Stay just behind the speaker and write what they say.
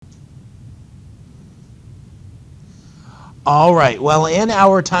All right. Well, in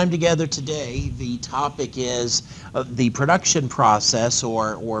our time together today, the topic is the production process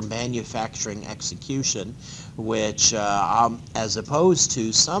or manufacturing execution, which, as opposed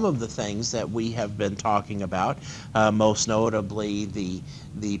to some of the things that we have been talking about, most notably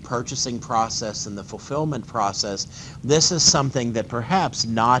the purchasing process and the fulfillment process, this is something that perhaps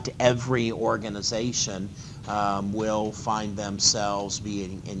not every organization will find themselves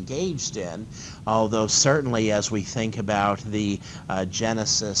being engaged in, although certainly as we think about the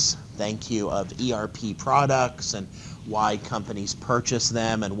genesis, thank you, of ERP products and why companies purchase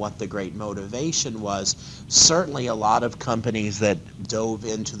them and what the great motivation was, certainly a lot of companies that dove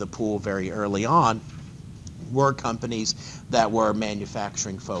into the pool very early on were companies that were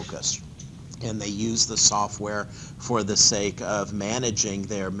manufacturing focused, and they use the software for the sake of managing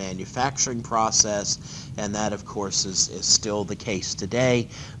their manufacturing process, and that of course is still the case today.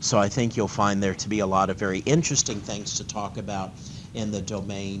 So I think you'll find there to be a lot of very interesting things to talk about in the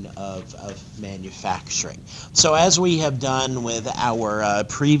domain of manufacturing. So as we have done with our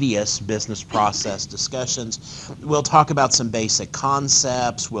previous business process discussions, we'll talk about some basic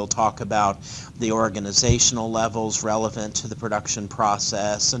concepts, we'll talk about the organizational levels relevant to the production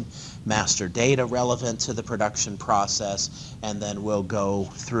process, and master data relevant to the production process, and then we'll go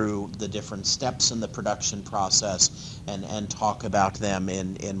through the different steps in the production process and talk about them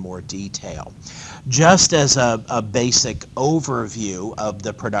in more detail. Just as a basic overview of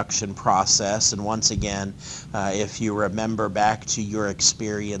the production process, and once again, if you remember back to your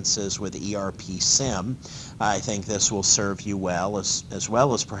experiences with ERP SIM, I think this will serve you well, as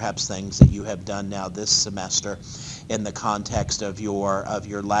well as perhaps things that you have done now this semester in the context of your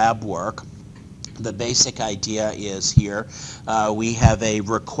lab work. The basic idea is here we have a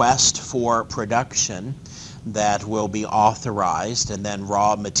request for production that will be authorized, and then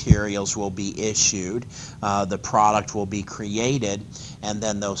raw materials will be issued, the product will be created, and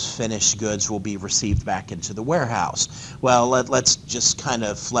then those finished goods will be received back into the warehouse. Well, let's just kind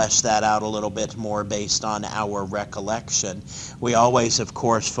of flesh that out a little bit more based on our recollection. We always, of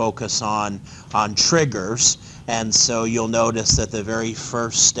course, focus on triggers, and so you'll notice that the very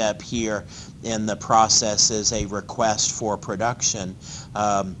first step here in the process is a request for production.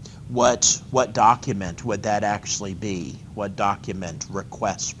 What document would that actually be? What document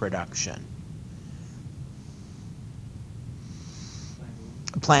requests production?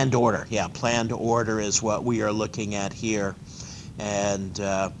 Planned order. Yeah, planned order is what we are looking at here. And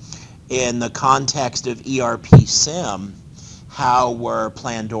in the context of ERP SIM, how were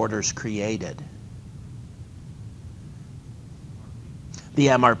planned orders created? The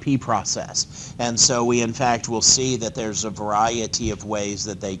MRP process. And so we in fact will see that there's a variety of ways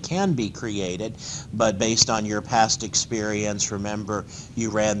that they can be created, but based on your past experience, remember you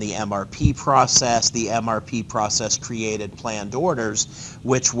ran the MRP process. The MRP process created planned orders,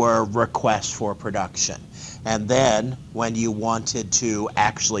 which were requests for production. And then when you wanted to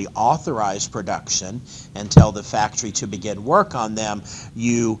actually authorize production and tell the factory to begin work on them,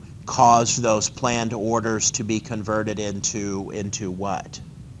 you cause those planned orders to be converted into what?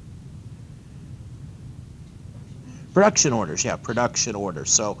 Production orders, yeah, production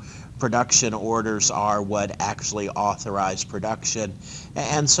orders. So production orders are what actually authorize production.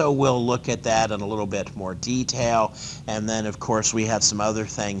 And so we'll look at that in a little bit more detail. And then, of course, we have some other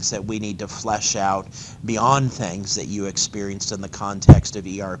things that we need to flesh out beyond things that you experienced in the context of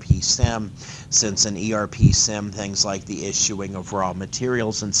ERP SIM, since in ERP SIM, things like the issuing of raw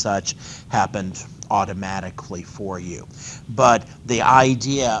materials and such happened automatically for you. But the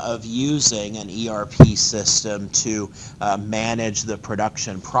idea of using an ERP system to manage the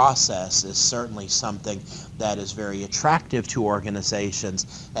production process is certainly something that is very attractive to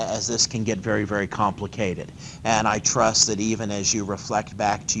organizations, as this can get very, very complicated. And I trust that even as you reflect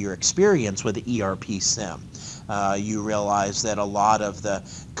back to your experience with ERP SIM, you realize that a lot of the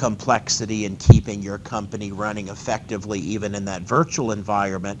complexity in keeping your company running effectively, even in that virtual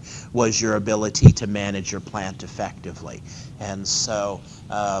environment, was your ability to manage your plant effectively. And so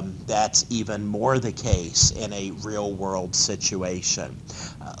that's even more the case in a real-world situation.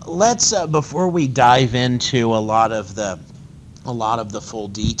 Let's, before we dive into a lot of the full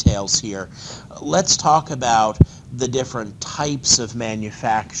details here, let's talk about the different types of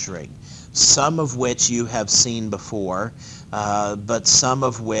manufacturing, some of which you have seen before, but some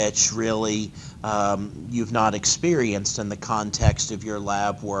of which really you've not experienced in the context of your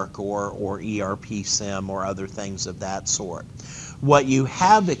lab work or ERP SIM or other things of that sort. What you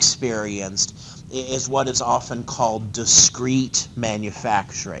have experienced is what is often called discrete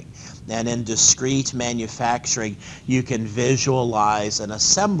manufacturing. And in discrete manufacturing, you can visualize an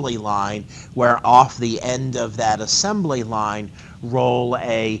assembly line where off the end of that assembly line roll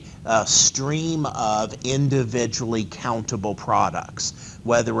a stream of individually countable products,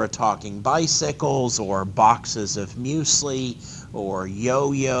 whether we're talking bicycles or boxes of muesli or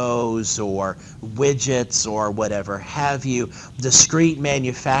yo-yos or widgets or whatever have you. Discrete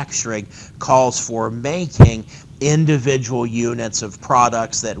manufacturing calls for making individual units of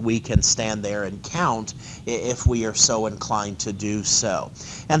products that we can stand there and count if we are so inclined to do so.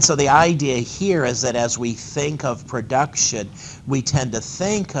 And so the idea here is that as we think of production, we tend to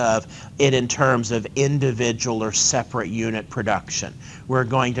think of it in terms of individual or separate unit production. We're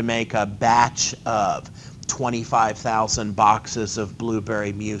going to make a batch of 25,000 boxes of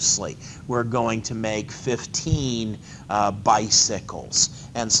blueberry muesli. We're going to make 15 bicycles.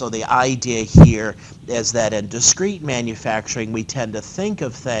 And so the idea here is that in discrete manufacturing, we tend to think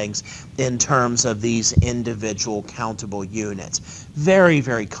of things in terms of these individual countable units. Very,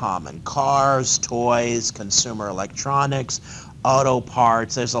 very common. Cars, toys, consumer electronics, auto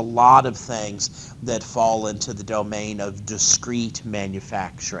parts. There's a lot of things that fall into the domain of discrete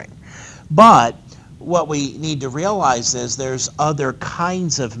manufacturing. But what we need to realize is there's other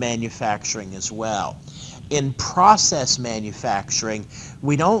kinds of manufacturing as well. In process manufacturing,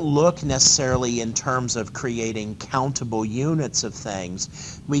 we don't look necessarily in terms of creating countable units of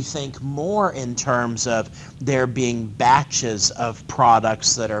things. We think more in terms of there being batches of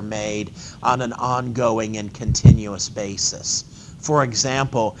products that are made on an ongoing and continuous basis. For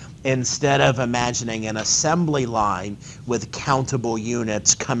example, instead of imagining an assembly line with countable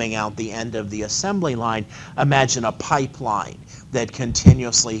units coming out the end of the assembly line, imagine a pipeline that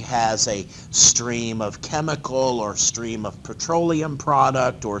continuously has a stream of chemical or stream of petroleum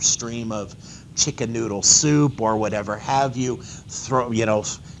product or stream of chicken noodle soup or whatever have you,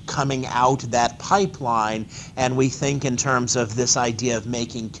 coming out that pipeline, and we think in terms of this idea of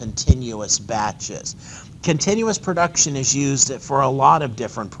making continuous batches. Continuous production is used for a lot of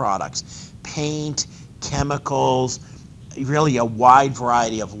different products. Paint, chemicals, really a wide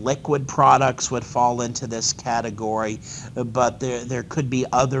variety of liquid products would fall into this category, but there could be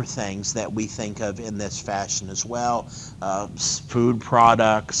other things that we think of in this fashion as well. Food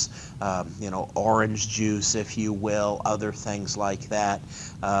products, orange juice, if you will, other things like that,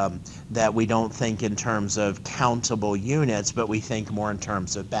 that we don't think in terms of countable units, but we think more in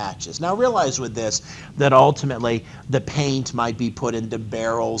terms of batches. Now realize with this that ultimately the paint might be put into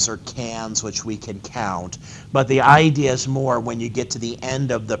barrels or cans, which we can count, but the idea is more when you get to the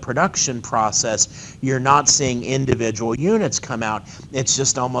end of the production process, you're not seeing individual units come out. It's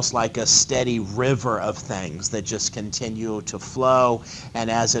just almost like a steady river of things that just continue to flow,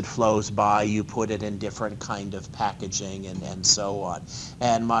 and as it flows by, you put it in different kind of packaging and so on.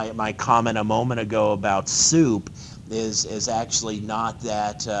 And my comment a moment ago about soup is actually not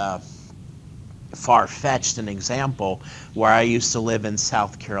that far-fetched an example. Where I used to live in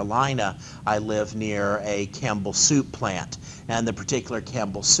South Carolina, I live near a Campbell Soup plant, and the particular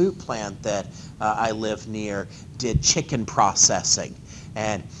Campbell Soup plant that I live near did chicken processing,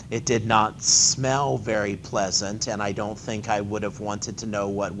 and it did not smell very pleasant, and I don't think I would have wanted to know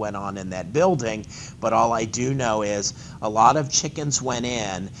what went on in that building, but all I do know is a lot of chickens went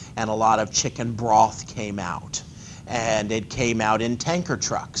in and a lot of chicken broth came out, and it came out in tanker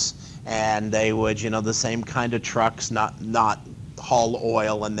trucks. And they would, the same kind of trucks, not haul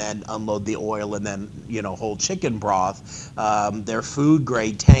oil and then unload the oil and then, whole chicken broth. They're food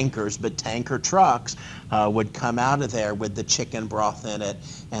grade tankers, but tanker trucks would come out of there with the chicken broth in it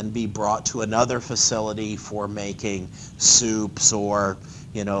and be brought to another facility for making soups or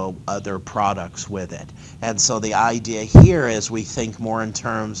other products with it. And so the idea here is we think more in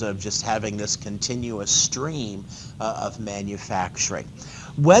terms of just having this continuous stream of manufacturing.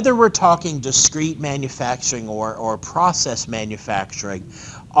 Whether we're talking discrete manufacturing or process manufacturing,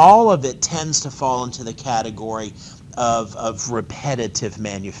 all of it tends to fall into the category of repetitive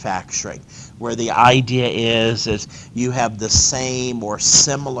manufacturing, where the idea is you have the same or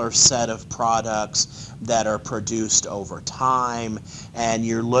similar set of products that are produced over time, and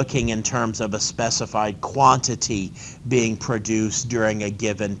you're looking in terms of a specified quantity being produced during a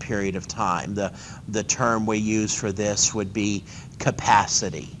given period of time. The term we use for this would be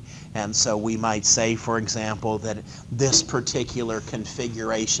capacity. And so we might say, for example, that this particular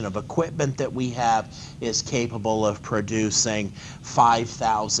configuration of equipment that we have is capable of producing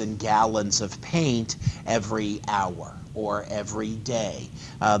 5,000 gallons of paint every hour or every day.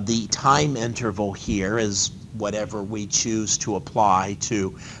 The time interval here is whatever we choose to apply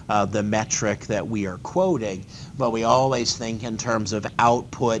to the metric that we are quoting, but we always think in terms of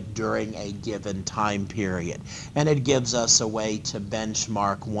output during a given time period. And it gives us a way to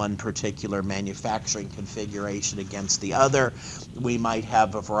benchmark one particular manufacturing configuration against the other. We might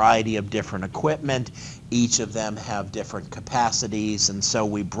have a variety of different equipment. Each of them have different capacities, and so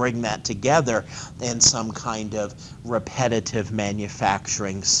we bring that together in some kind of repetitive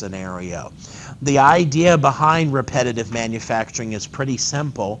manufacturing scenario. The idea behind repetitive manufacturing is pretty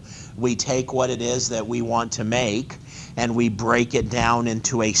simple. We take what it is that we want to make and we break it down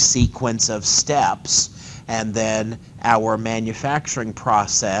into a sequence of steps, and then our manufacturing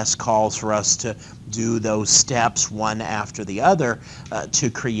process calls for us to do those steps one after the other to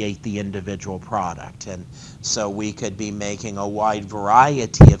create the individual product. And so we could be making a wide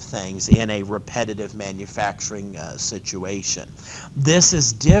variety of things in a repetitive manufacturing situation. This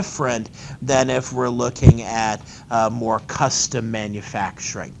is different than if we're looking at more custom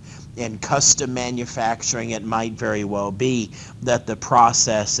manufacturing. In custom manufacturing, it might very well be that the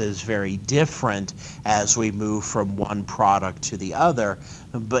process is very different as we move from one product to the other,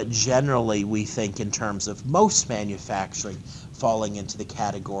 but generally we think in terms of most manufacturing falling into the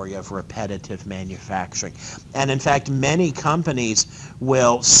category of repetitive manufacturing. And in fact, many companies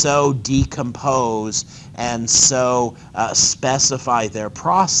will so decompose and so specify their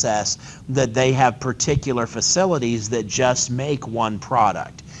process that they have particular facilities that just make one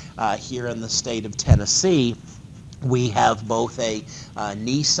product. Here in the state of Tennessee, we have both a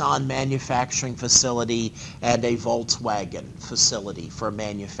Nissan manufacturing facility and a Volkswagen facility for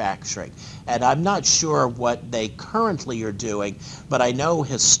manufacturing. And I'm not sure what they currently are doing, but I know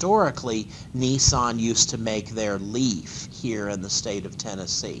historically Nissan used to make their Leaf here in the state of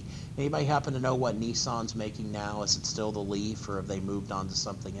Tennessee. Anybody happen to know what Nissan's making now? Is it still the Leaf, or have they moved on to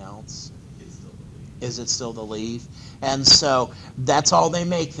something else? Is it still the Leaf? And so that's all they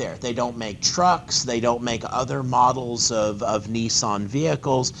make there. They don't make trucks. They don't make other models of Nissan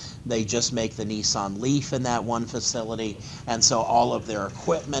vehicles. They just make the Nissan Leaf in that one facility. And so all of their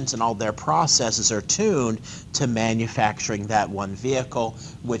equipment and all their processes are tuned to manufacturing that one vehicle,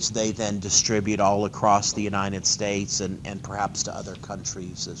 which they then distribute all across the United States and perhaps to other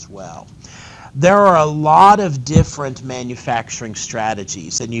countries as well. There are a lot of different manufacturing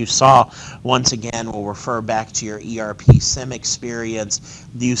strategies, and you saw, once again, we'll refer back to your ERP SIM experience,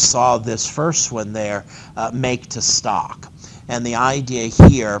 you saw this first one there, make to stock. And the idea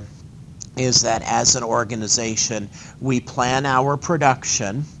here is that as an organization, we plan our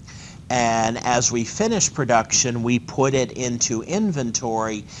production, and as we finish production, we put it into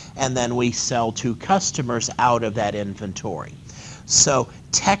inventory, and then we sell to customers out of that inventory. So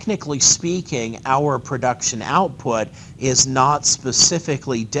technically speaking, our production output is not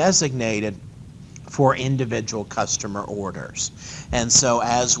specifically designated for individual customer orders. And so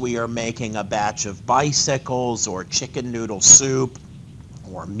as we are making a batch of bicycles or chicken noodle soup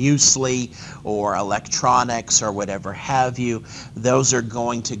or muesli or electronics or whatever have you, those are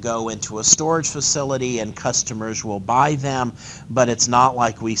going to go into a storage facility and customers will buy them, but it's not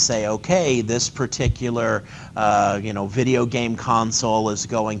like we say, okay, this particular video game console is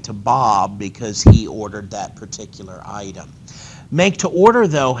going to Bob because he ordered that particular item. Make to order,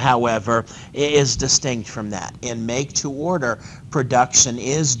 though, however, is distinct from that. In make to order, production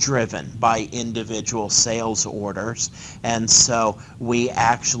is driven by individual sales orders, and so we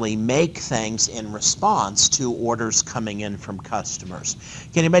actually make things in response to orders coming in from customers.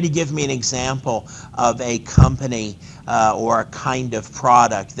 Can anybody give me an example of a company or a kind of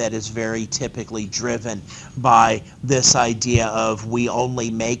product that is very typically driven by this idea of we only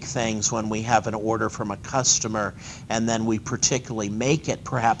make things when we have an order from a customer, and then we particularly make it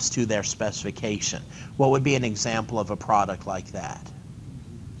perhaps to their specification? What would be an example of a product like that?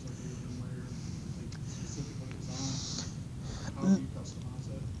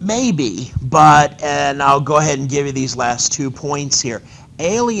 Maybe, and I'll go ahead and give you these last 2 points here.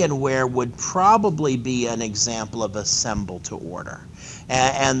 Alienware would probably be an example of assemble to order.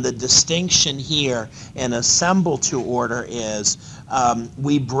 And the distinction here in assemble to order is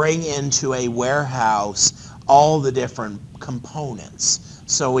we bring into a warehouse all the different components.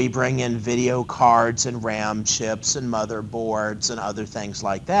 So we bring in video cards and RAM chips and motherboards and other things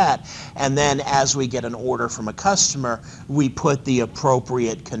like that. And then as we get an order from a customer, we put the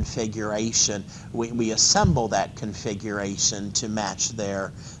appropriate configuration. We assemble that configuration to match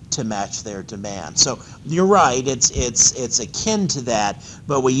their to match their demand. So you're right, it's akin to that,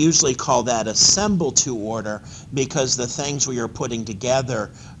 but we usually call that assemble to order because the things we are putting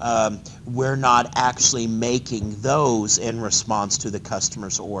together, we're not actually making those in response to the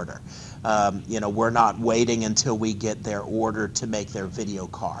customer's order. We're not waiting until we get their order to make their video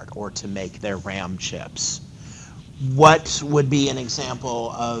card or to make their RAM chips. What would be an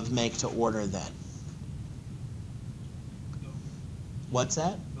example of make to order then? What's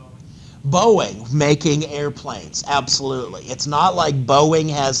that? Boeing making airplanes, absolutely. It's not like Boeing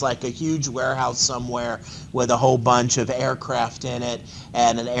has like a huge warehouse somewhere with a whole bunch of aircraft in it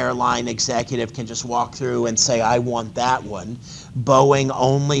and an airline executive can just walk through and say, I want that one. Boeing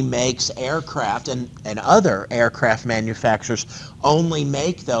only makes aircraft, and other aircraft manufacturers only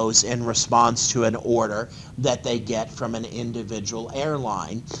make those in response to an order that they get from an individual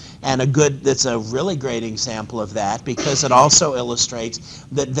airline. And that's a really great example of that because it also illustrates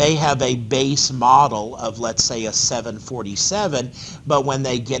that they have a base model of, let's say, a 747, but when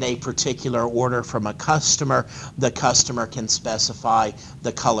they get a particular order from a customer, the customer can specify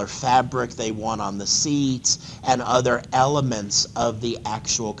the color fabric they want on the seats and other elements of the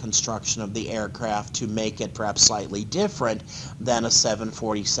actual construction of the aircraft to make it perhaps slightly different than a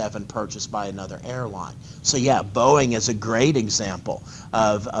 747 purchased by another airline. So yeah, Boeing is a great example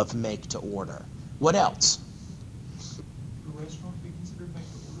of make to order. What else? Could a restaurant be considered make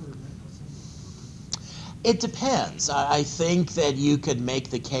to order or make to assemble? It depends. I think that you could make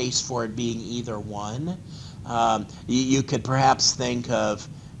the case for it being either one. You could perhaps think of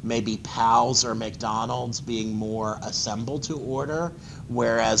maybe Pal's or McDonald's being more assemble to order,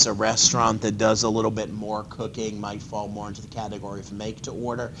 whereas a restaurant that does a little bit more cooking might fall more into the category of make to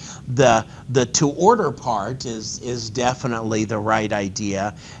order. The to order part is definitely the right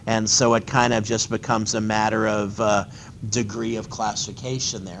idea, and so it kind of just becomes a matter of degree of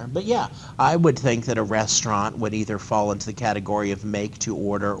classification there. But yeah, I would think that a restaurant would either fall into the category of make to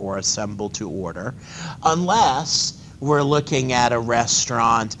order or assemble to order, unless we're looking at a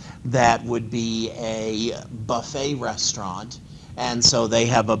restaurant that would be a buffet restaurant, and so they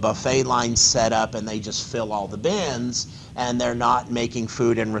have a buffet line set up and they just fill all the bins, and they're not making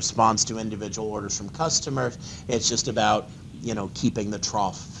food in response to individual orders from customers. It's just about, keeping the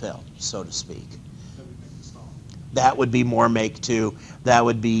trough filled, so to speak. That would be more that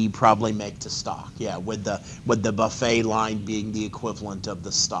would be probably make to stock, yeah, with the buffet line being the equivalent of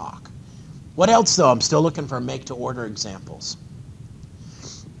the stock. What else, though? I'm still looking for make to order examples.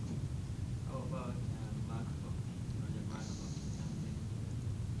 How about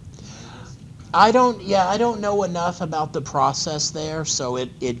I don't know enough about the process there, so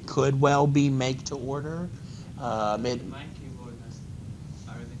it could well be make to order. My keyboard has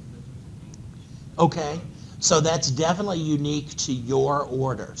Arabic letters in English. Okay. So that's definitely unique to your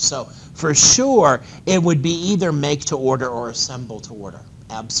order. So for sure, it would be either make to order or assemble to order.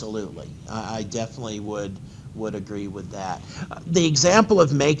 Absolutely. I definitely would agree with that. The example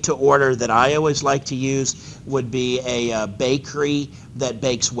of make to order that I always like to use would be a bakery that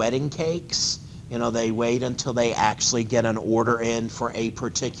bakes wedding cakes. They wait until they actually get an order in for a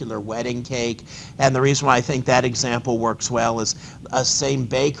particular wedding cake. And the reason why I think that example works well is a same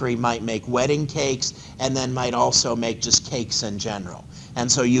bakery might make wedding cakes and then might also make just cakes in general. And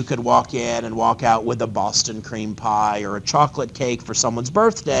so you could walk in and walk out with a Boston cream pie or a chocolate cake for someone's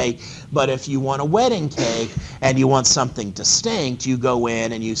birthday. But if you want a wedding cake and you want something distinct, you go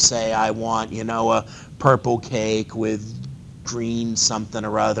in and you say, I want, a purple cake with green something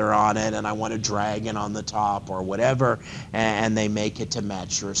or other on it, and I want a dragon on the top or whatever, and they make it to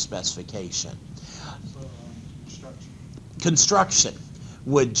match your specification. So, construction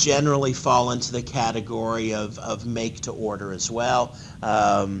would generally fall into the category of make to order as well.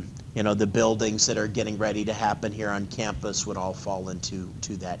 The buildings that are getting ready to happen here on campus would all fall into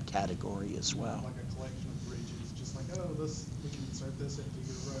that category as well. Like a collection of bridges, just like, we can insert this into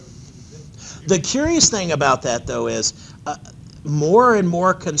your road. The curious thing about that, though, is more and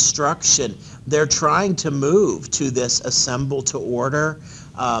more construction, they're trying to move to this assemble to order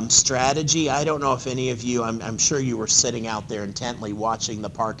strategy. I don't know if any of you, I'm sure you were sitting out there intently watching the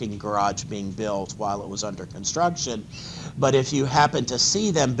parking garage being built while it was under construction, but if you happen to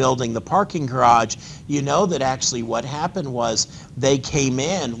see them building the parking garage, you know that actually what happened was they came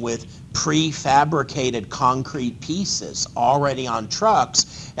in with prefabricated concrete pieces already on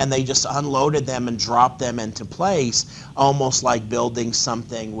trucks, and they just unloaded them and dropped them into place, almost like building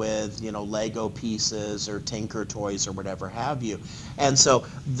something with, Lego pieces or Tinker Toys or whatever have you. And so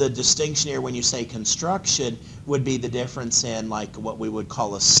the distinction here when you say construction would be the difference in like what we would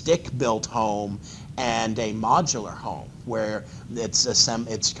call a stick-built home and a modular home, where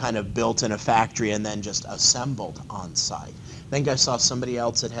it's kind of built in a factory and then just assembled on site. I think I saw somebody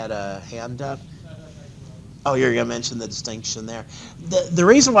else that had a hand up. Oh, you're going to mention the distinction there. The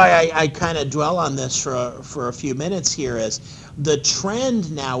reason why I kind of dwell on this for a few minutes here is the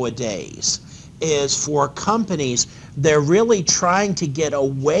trend nowadays is for companies, they're really trying to get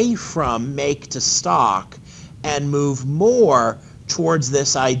away from make to stock and move more towards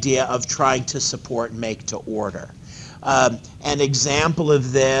this idea of trying to support make to order. An example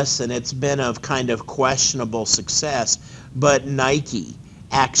of this, and it's been of kind of questionable success, but Nike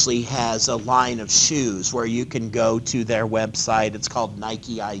actually has a line of shoes where you can go to their website. It's called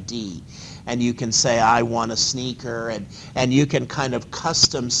Nike ID. And you can say, I want a sneaker, and you can kind of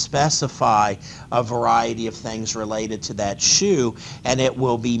custom specify a variety of things related to that shoe, and it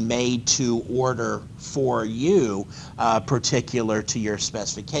will be made to order for you, particular to your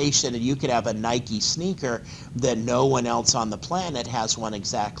specification. And you could have a Nike sneaker that no one else on the planet has one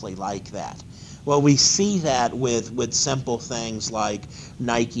exactly like that. Well, we see that with simple things like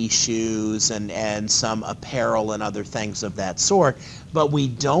Nike shoes and some apparel and other things of that sort, but we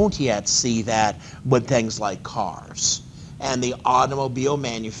don't yet see that with things like cars. And the automobile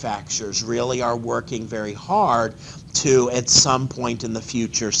manufacturers really are working very hard to, at some point in the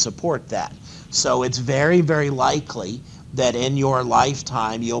future, support that. So it's very, very likely that in your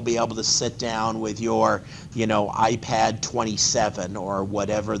lifetime you'll be able to sit down with your, iPad 27 or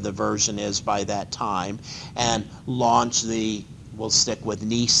whatever the version is by that time and launch we'll stick with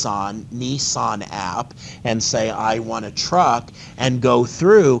Nissan app and say, I want a truck, and go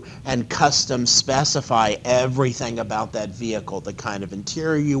through and custom specify everything about that vehicle, the kind of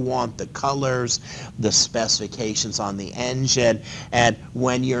interior you want, the colors, the specifications on the engine, and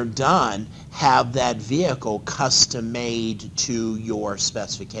when you're done, have that vehicle custom made to your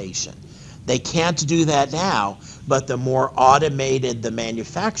specification. They can't do that now, but the more automated the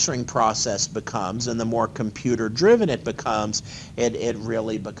manufacturing process becomes and the more computer-driven it becomes, it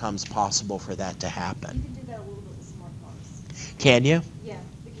really becomes possible for that to happen. You can do that a little bit with smart cars. Can you? Yeah,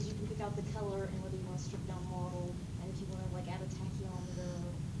 because you can pick out the color and whether you want a stripped down model, and if you want to like add a tachyometer,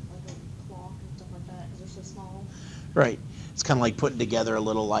 like a clock and stuff like that, because they're so small. Right. It's kind of like putting together a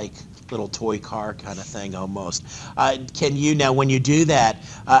little toy car kind of thing almost. Can you, now when you do that,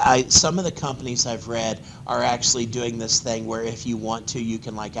 some of the companies I've read are actually doing this thing where if you want to, you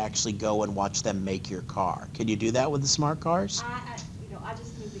can like actually go and watch them make your car. Can you do that with the smart cars? I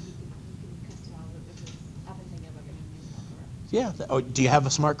just knew that you can customize it because I've been thinking about getting a new smart car. Yeah. Oh, do you have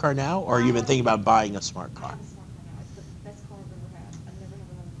a smart car now, or you've been thinking about buying a smart I car? have a smart car now. It's the best car I've ever had. I've never had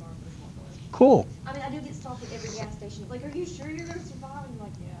another car but a smart car. Cool. I mean, I do get stopped at every gas station. Like, are you sure you're going to survive? And I'm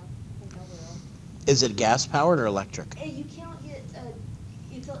like, yeah, I think I will. Is it gas powered or electric? You cannot get,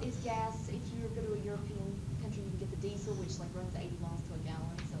 it's gas. If you go to a European country, you can get the diesel, which like runs 80 miles to a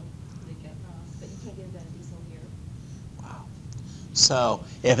gallon, so they get nice. But you can't get it done in diesel here. Wow. So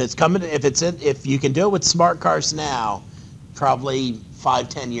if you can do it with smart cars now, probably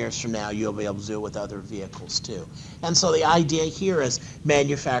 5-10 years from now, you'll be able to do it with other vehicles too. And so the idea here is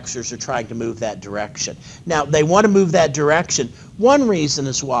manufacturers are trying to move that direction. Now, they want to move that direction. One reason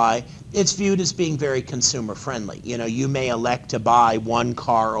is why it's viewed as being very consumer friendly. You may elect to buy one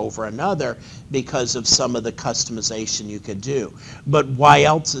car over another because of some of the customization you could do. But why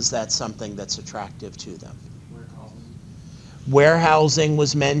else is that something that's attractive to them? Warehousing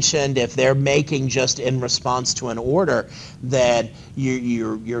was mentioned. If they're making just in response to an order, then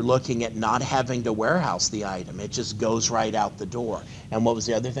you're looking at not having to warehouse the item. It just goes right out the door. And what was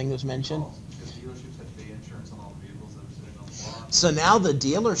the other thing that was mentioned? Because dealerships have to pay insurance on all the vehicles that are sitting on the lot. So now the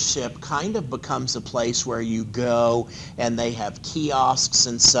dealership kind of becomes a place where you go and they have kiosks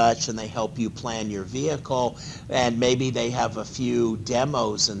and such, and they help you plan your vehicle, and maybe they have a few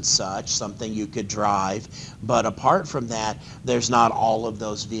demos and such, something you could drive. But apart from that, there's not all of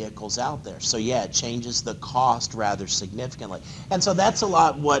those vehicles out there. So yeah, it changes the cost rather significantly. And so that's a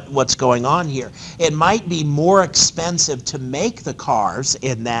lot what's going on here. It might be more expensive to make the cars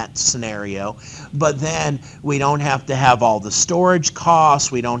in that scenario, but then we don't have to have all the storage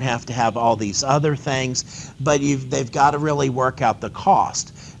costs, we don't have to have all these other things, but they've got to really work out the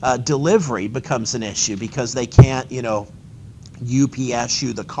cost. Delivery becomes an issue because they can't, UPS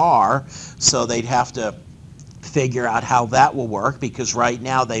you the car, so they'd have to figure out how that will work, because right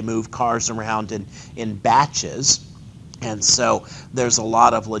now they move cars around in batches, And so there's a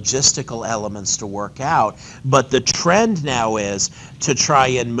lot of logistical elements to work out. But the trend now is to try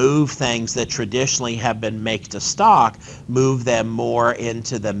and move things that traditionally have been make to stock, move them more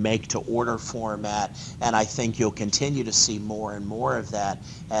into the make to order format. And I think you'll continue to see more and more of that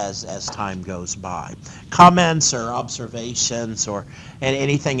as time goes by. Comments or observations or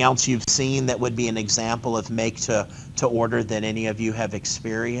anything else you've seen that would be an example of make to order that any of you have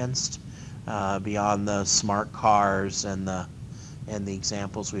experienced? Beyond the smart cars and the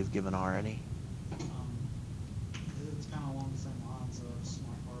examples we've given already? It's kind of along the same lines of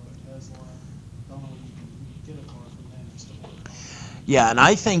smart car, but Tesla, don't know if you can get a car from them and still order a car. Yeah, and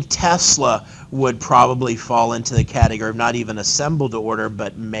I think Tesla would probably fall into the category of not even assembled to order,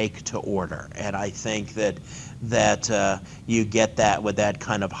 but make to order. And I think that you get that with that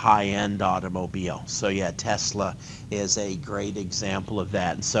kind of high-end automobile. So yeah, Tesla is a great example of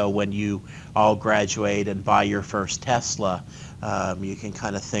that. And so when you all graduate and buy your first Tesla, you can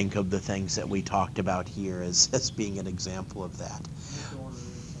kind of think of the things that we talked about here as being an example of that. Make to order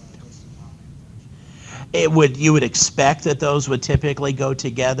is just-in-time manufacturing. You would expect that those would typically go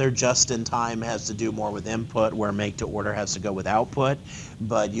together. Just in time has to do more with input, where make to order has to go with output.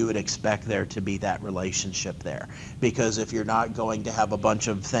 But you would expect there to be that relationship there, because if you're not going to have a bunch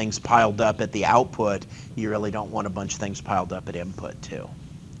of things piled up at the output, you really don't want a bunch of things piled up at input too.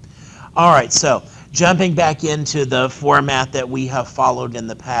 All right, so jumping back into the format that we have followed in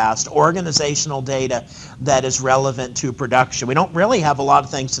the past, organizational data that is relevant to production. We don't really have a lot of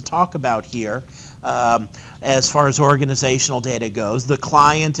things to talk about here. As far as organizational data goes, the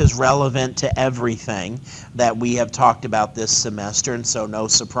client is relevant to everything that we have talked about this semester, and so no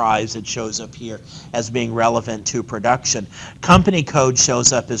surprise it shows up here as being relevant to production. Company code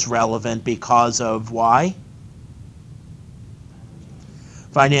shows up as relevant because of why?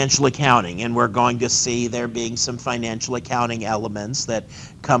 Financial accounting, and we're going to see there being some financial accounting elements that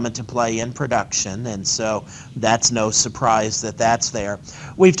come into play in production, and so that's no surprise that that's there.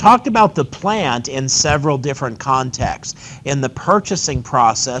 We've talked about the plant in several different contexts. In the purchasing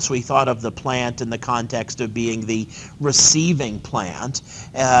process, we thought of the plant in the context of being the receiving plant.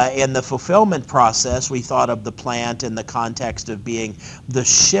 In the fulfillment process, we thought of the plant in the context of being the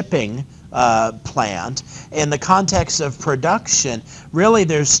shipping plant. In the context of production, really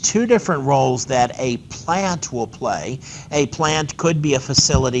there's two different roles that a plant will play. A plant could be a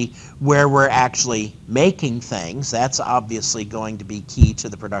facility where we're actually making things. That's obviously going to be key to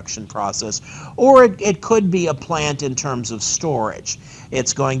the production process. Or it could be a plant in terms of storage.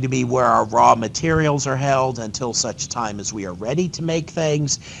 It's going to be where our raw materials are held until such time as we are ready to make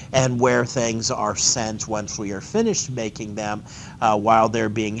things, and where things are sent once we are finished making them, while they're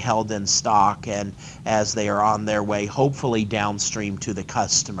being held in stock and as they are on their way, hopefully downstream to the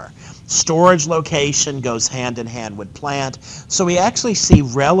customer. Storage location goes hand in hand with plant, so we actually see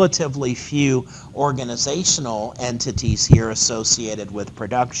relatively few organizational entities here associated with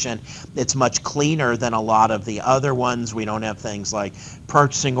production. It's much cleaner than a lot of the other ones. We don't have things like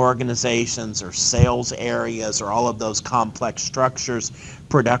purchasing organizations or sales areas or all of those complex structures.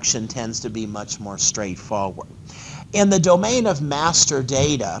 Production tends to be much more straightforward. In the domain of master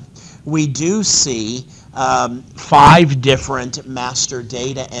data, we do see 5 different master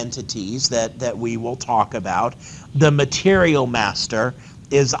data entities that we will talk about. The material master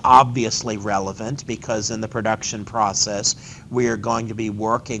is obviously relevant because in the production process we are going to be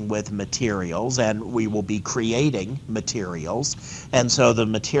working with materials and we will be creating materials, and so the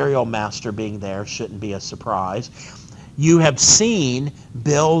material master being there shouldn't be a surprise. You have seen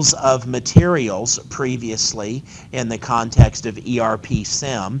bills of materials previously in the context of ERP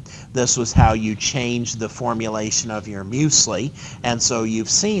SIM. This was how you changed the formulation of your muesli, and so you've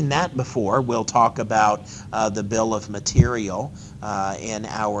seen that before. We'll talk about the bill of material in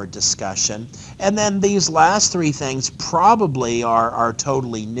our discussion. And then these last 3 things probably are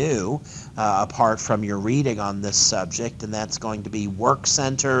totally new apart from your reading on this subject, and that's going to be work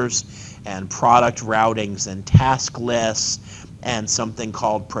centers and product routings and task lists and something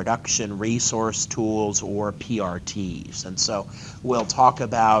called production resource tools, or PRTs. And so we'll talk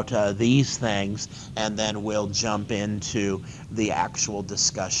about these things, and then we'll jump into the actual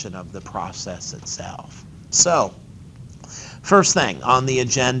discussion of the process itself. So first thing on the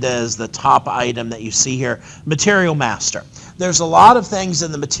agenda is the top item that you see here, material master. There's a lot of things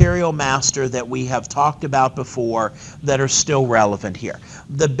in the material master that we have talked about before that are still relevant here.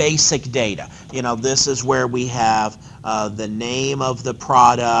 The basic data, this is where we have the name of the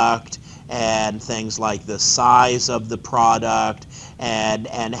product and things like the size of the product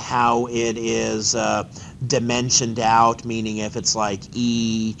and how it is dimensioned out, meaning if it's like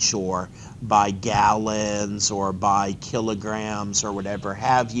each or by gallons or by kilograms or whatever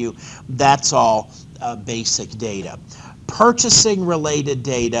have you. That's all basic data. Purchasing related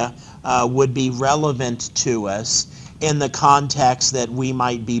data would be relevant to us in the context that we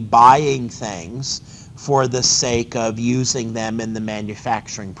might be buying things for the sake of using them in the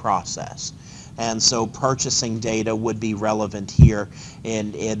manufacturing process. And so purchasing data would be relevant here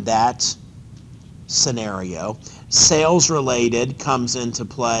in that scenario. Sales related comes into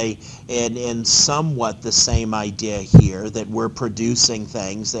play in somewhat the same idea here, that we're producing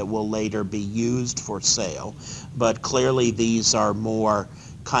things that will later be used for sale, but clearly these are more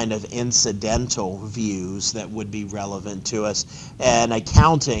kind of incidental views that would be relevant to us. And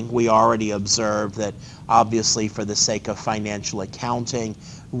accounting, we already observed that obviously for the sake of financial accounting,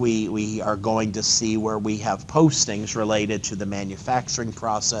 we are going to see where we have postings related to the manufacturing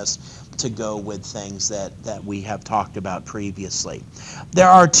process to go with things that we have talked about previously. There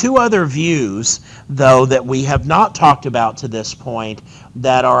are two other views, though, that we have not talked about to this point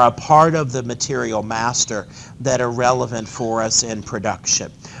that are a part of the material master that are relevant for us in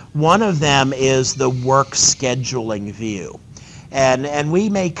production. One of them is the work scheduling view. And we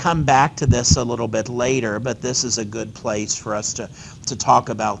may come back to this a little bit later, but this is a good place for us to talk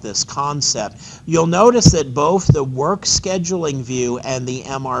about this concept. You'll notice that both the work scheduling view and the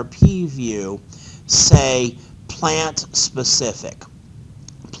MRP view say plant-specific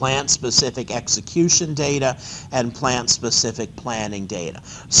execution data and plant-specific planning data.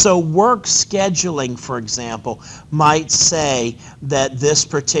 So work scheduling, for example, might say that this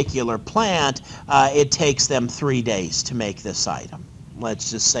particular plant, it takes them 3 days to make this item.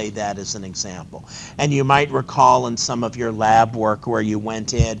 Let's just say that as an example. And you might recall in some of your lab work where you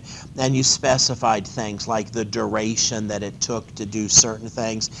went in and you specified things like the duration that it took to do certain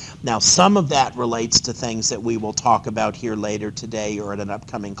things. Now, some of that relates to things that we will talk about here later today or at an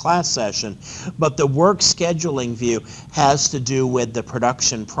upcoming class session, but the work scheduling view has to do with the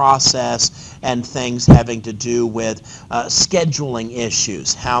production process and things having to do with scheduling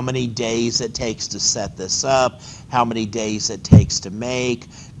issues. How many days it takes to set this up, how many days it takes to make,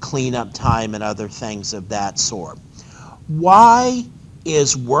 cleanup time, and other things of that sort. Why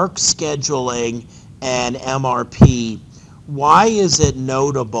is work scheduling and MRP, why is it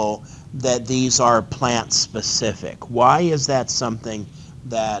notable that these are plant specific? Why is that something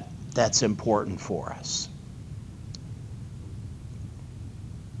that's important for us?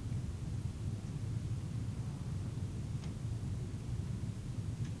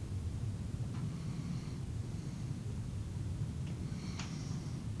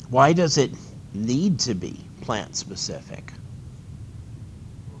 Why does it need to be plant specific?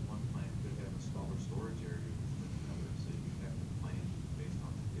 Well, one plant could have a smaller storage area than another, so you have to plan based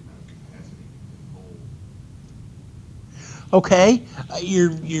on the amount of capacity you can hold. Okay,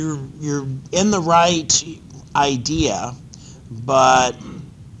 you're in the right idea, but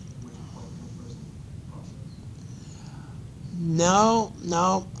no,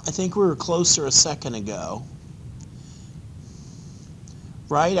 I think we were closer a second ago.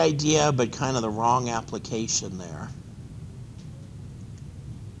 Right idea, but kind of the wrong application there.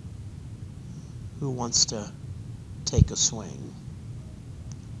 Who wants to take a swing?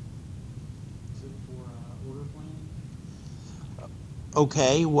 Is it for order planning?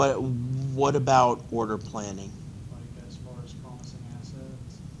 Okay, what about order planning? Like as far as promising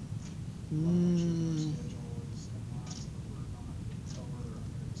assets? Mm, Schedule is in line so that we're not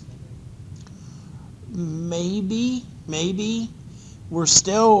overextending. maybe. We're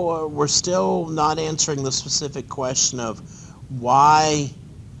still not answering the specific question of why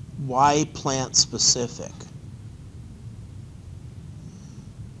plant specific?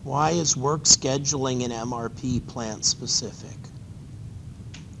 Why is work scheduling and MRP plant specific?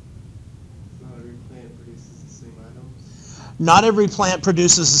 Not every plant produces the same items. Not every plant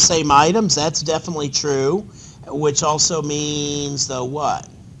produces the same items. That's definitely true, which also means the what?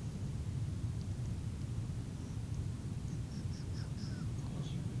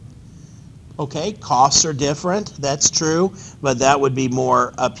 Okay, costs are different, that's true, but that would be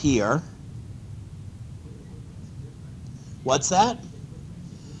more up here. What's that?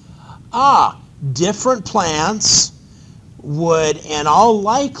 Different plants would, in all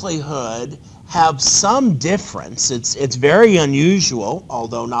likelihood, have some difference. It's very unusual,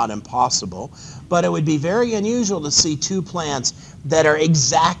 although not impossible, but it would be very unusual to see two plants that are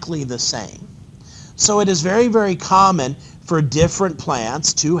exactly the same. So it is very, very common for different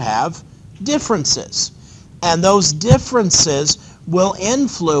plants to have differences, and those differences will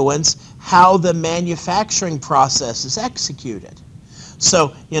influence how the manufacturing process is executed.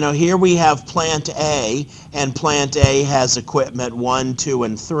 So, here we have plant A, and plant A has equipment 1, 2,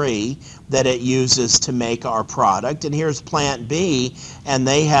 and 3 that it uses to make our product. And here's plant B, and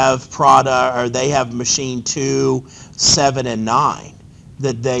they have machine 2, 7, and 9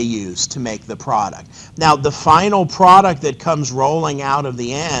 that they use to make the product. Now, the final product that comes rolling out of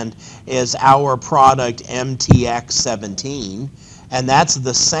the end is our product MTX17, and that's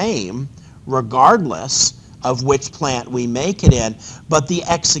the same regardless of which plant we make it in, but the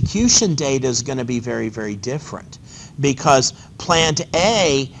execution date is going to be very, very different, because plant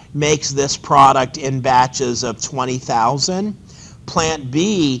A makes this product in batches of 20,000, plant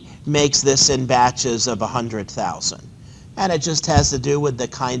B makes this in batches of 100,000. And it just has to do with the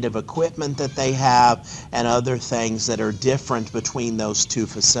kind of equipment that they have and other things that are different between those two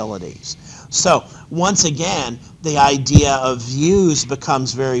facilities. So once again, the idea of views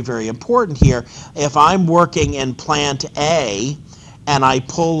becomes very, very important here. If I'm working in plant A and I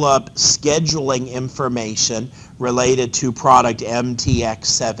pull up scheduling information related to product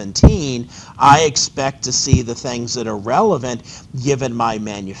MTX17, I expect to see the things that are relevant given my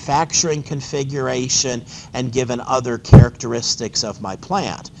manufacturing configuration and given other characteristics of my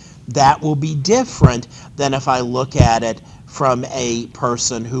plant. That will be different than if I look at it from a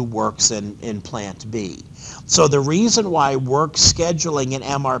person who works in plant B. So the reason why work scheduling in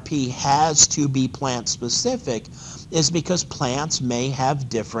MRP has to be plant specific is because plants may have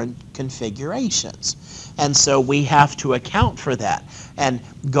different configurations. And so we have to account for that. And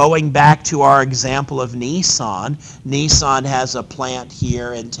going back to our example of Nissan, Nissan has a plant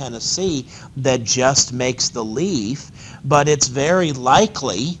here in Tennessee that just makes the Leaf, but it's very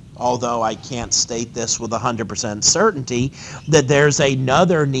likely, although I can't state this with 100% certainty, that there's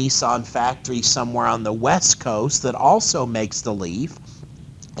another Nissan factory somewhere on the West Coast that also makes the Leaf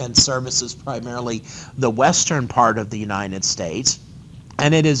and services primarily the western part of the United States.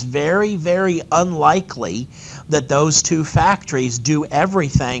 And it is very, very unlikely that those two factories do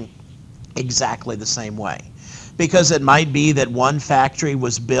everything exactly the same way. Because it might be that one factory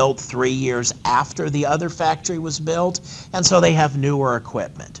was built 3 years after the other factory was built, and so they have newer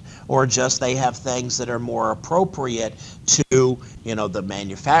equipment. Or just they have things that are more appropriate to, the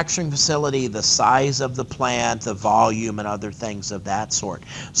manufacturing facility, the size of the plant, the volume, and other things of that sort.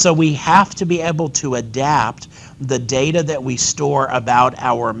 So we have to be able to adapt the data that we store about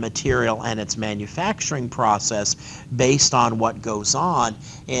our material and its manufacturing process based on what goes on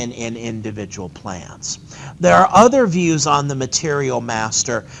in individual plants. There are other views on the material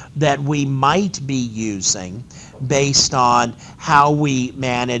master that we might be using based on how we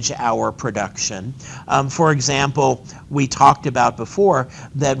manage our production. For example, we talked about before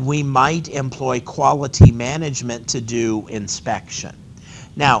that we might employ quality management to do inspection.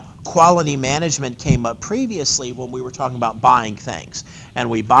 Now, quality management came up previously when we were talking about buying things. And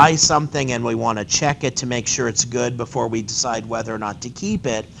we buy something and we want to check it to make sure it's good before we decide whether or not to keep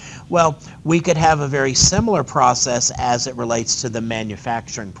it. Well, we could have a very similar process as it relates to the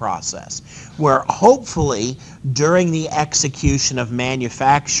manufacturing process, where hopefully during the execution of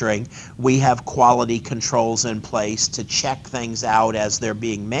manufacturing, we have quality controls in place to check things out as they're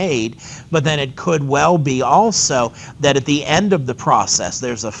being made. But then it could well be also that at the end of the process,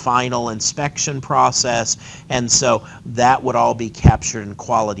 there's a final inspection process, and so that would all be captured in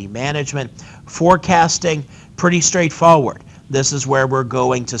quality management. Forecasting, pretty straightforward. This is where we're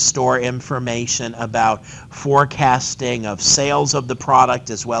going to store information about forecasting of sales of the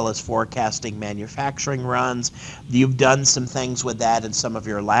product as well as forecasting manufacturing runs. You've done some things with that in some of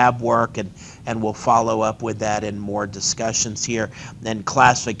your lab work, and we'll follow up with that in more discussions here. And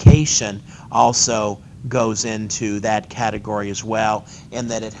classification also goes into that category as well, in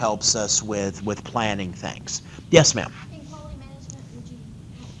that it helps us with planning things. Yes, ma'am. In quality management, would you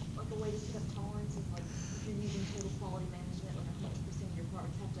have like a way to set up tolerances, like if you're using total quality management, like how much percent of your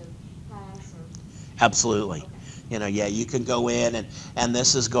products have to pass, or? Absolutely. Okay. Yeah, you can go in and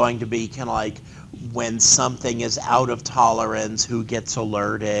this is going to be kind of like when something is out of tolerance, who gets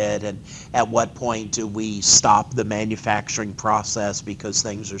alerted, and at what point do we stop the manufacturing process because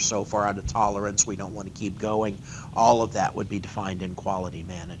things are so far out of tolerance we don't want to keep going. All of that would be defined in quality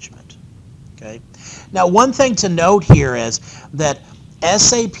management. Okay. Now, one thing to note here is that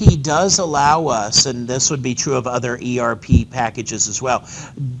SAP does allow us, and this would be true of other ERP packages as well,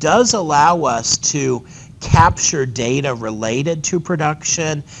 does allow us to capture data related to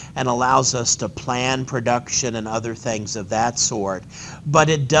production and allows us to plan production and other things of that sort. But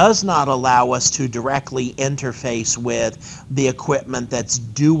it does not allow us to directly interface with the equipment that's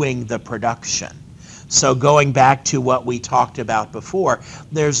doing the production. So going back to what we talked about before,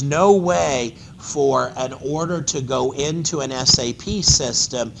 there's no way for an order to go into an SAP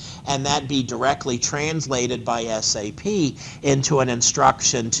system and that be directly translated by SAP into an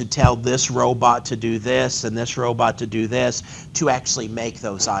instruction to tell this robot to do this and this robot to do this to actually make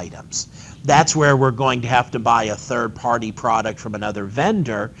those items. That's where we're going to have to buy a third-party product from another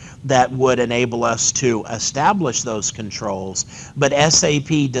vendor that would enable us to establish those controls. But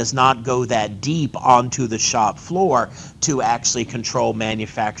SAP does not go that deep onto the shop floor to actually control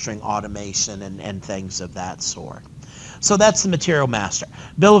manufacturing automation and things of that sort. So that's the Material Master.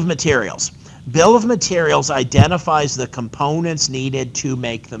 Bill of Materials. Bill of Materials identifies the components needed to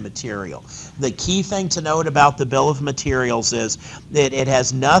make the material. The key thing to note about the Bill of Materials is that it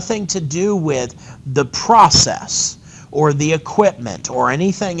has nothing to do with the process or the equipment or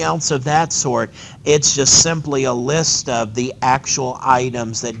anything else of that sort. It's just simply a list of the actual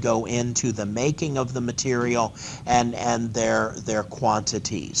items that go into the making of the material and their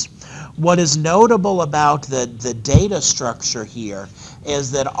quantities. What is notable about the data structure here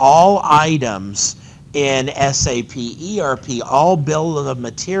is that all items in SAP ERP, all bills of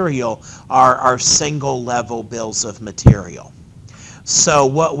material are single level bills of material. So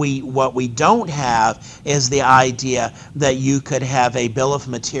what we don't have is the idea that you could have a bill of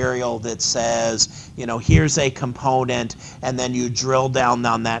material that says, you know, here's a component, and then you drill down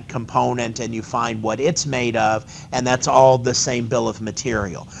on that component and you find what it's made of, and that's all the same bill of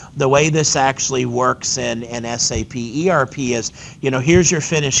material. The way this actually works in SAP ERP is, you know, here's your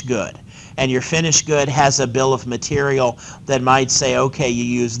finished good. And your finished good has a bill of material that might say, okay, you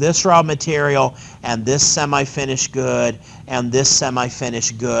use this raw material and this semi-finished good and this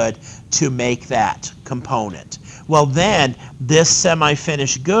semi-finished good to make that component. Well, then this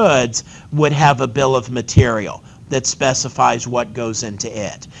semi-finished goods would have a bill of material that specifies what goes into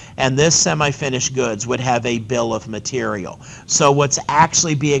it. And this semi-finished goods would have a bill of material. So what's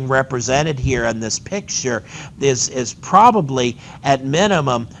actually being represented here in this picture is probably at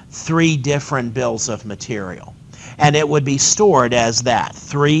minimum 3 different bills of material. And it would be stored as that,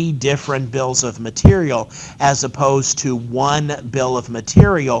 3 different bills of material as opposed to 1 bill of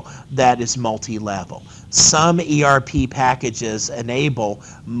material that is multi-level. Some ERP packages enable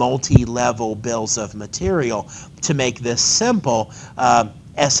multi-level bills of material. To make this simple,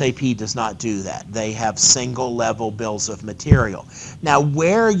 SAP does not do that. They have single-level bills of material. Now,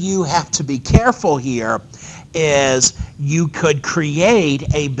 where you have to be careful here is you could create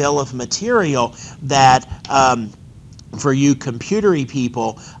a bill of material that, for you computery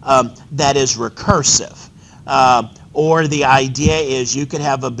people, that is recursive. Or the idea is you could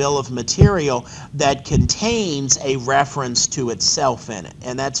have a bill of material that contains a reference to itself in it,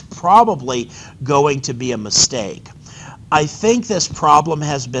 and that's probably going to be a mistake. I think this problem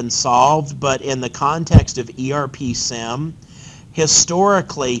has been solved, but in the context of ERP Sim,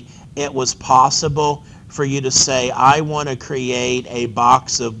 historically it was possible for you to say, I want to create a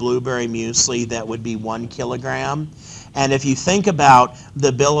box of blueberry muesli that would be 1 kilogram. And if you think about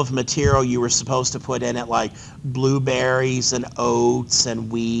the bill of material you were supposed to put in it, like blueberries and oats and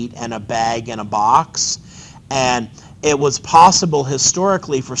wheat and a bag and a box, and it was possible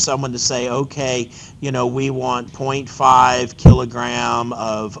historically for someone to say, okay, you know, we want 0.5 kilogram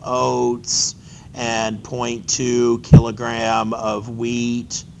of oats and 0.2 kilogram of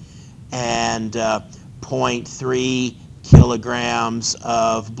wheat and 0.3 kilograms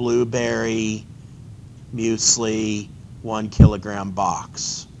of blueberry muesli, 1 kilogram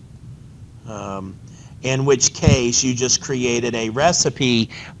box. In which case you just created a recipe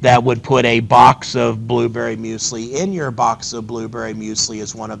that would put a box of blueberry muesli in your box of blueberry muesli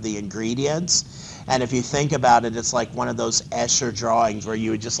as one of the ingredients. And if you think about it, it's like one of those Escher drawings where you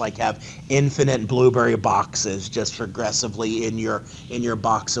would just like have infinite blueberry boxes just progressively in your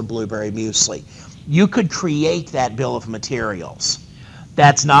box of blueberry muesli. You could create that bill of materials.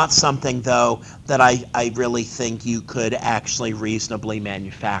 That's not something, though, that I really think you could actually reasonably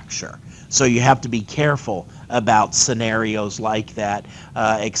manufacture. So you have to be careful about scenarios like that,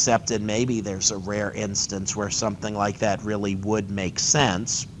 except in maybe there's a rare instance where something like that really would make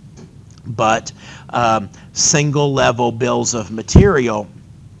sense. But single-level bills of material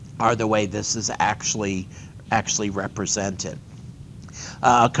are the way this is actually represented.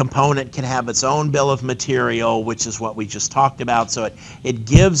 A component can have its own bill of material, which is what we just talked about. So it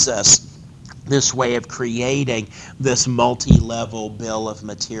gives us this way of creating this multi-level bill of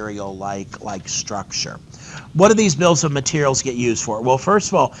material like structure. What do these bills of materials get used for? Well, first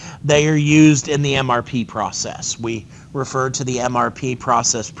of all, they are used in the MRP process. We referred to the MRP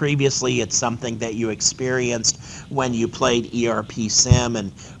process previously. It's something that you experienced when you played ERP Sim,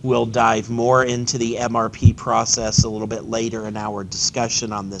 and we'll dive more into the MRP process a little bit later in our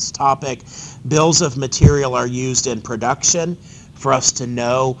discussion on this topic. Bills of material are used in production for us to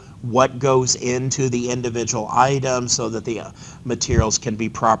know what goes into the individual item so that the materials can be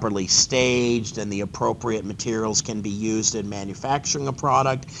properly staged and the appropriate materials can be used in manufacturing a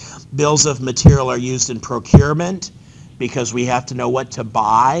product. Bills of material are used in procurement because we have to know what to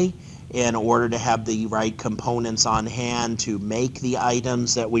buy in order to have the right components on hand to make the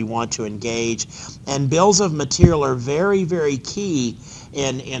items that we want to engage. And bills of material are very, very key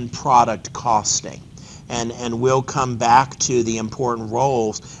in product costing. And we'll come back to the important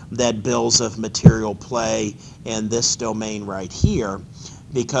roles that bills of material play in this domain right here,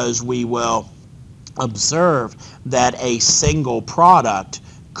 because we will observe that a single product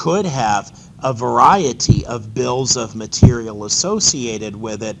could have a variety of bills of material associated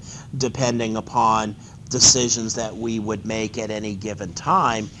with it, depending upon decisions that we would make at any given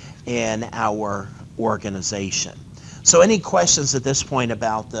time in our organization. So any questions at this point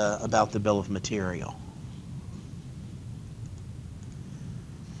about the bill of material?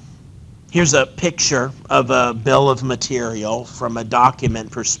 Here's a picture of a bill of material from a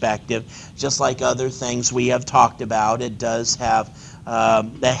document perspective. Just like other things we have talked about, it does have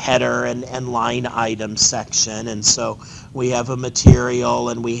the header and line item section. And so we have a material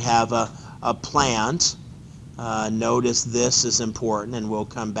and we have a plant. Notice this is important, and we'll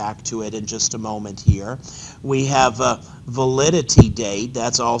come back to it in just a moment here. We have a validity date.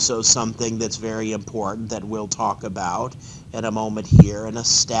 That's also something that's very important that we'll talk about in a moment here, and a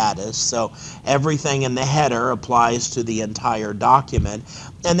status. So everything in the header applies to the entire document.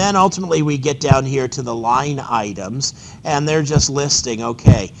 And then ultimately we get down here to the line items, and they're just listing,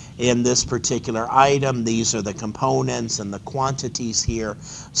 okay, in this particular item, these are the components and the quantities here.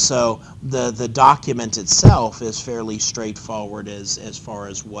 So the document itself is fairly straightforward as far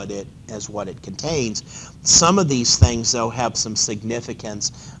as what it contains. Some of these things, though, have some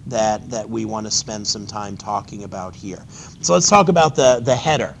significance that we want to spend some time talking about here. So let's talk about the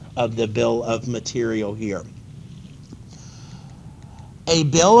header of the bill of material here. A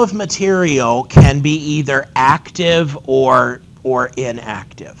bill of material can be either active or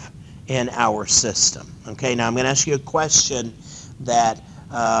inactive in our system. Okay, now I'm going to ask you a question that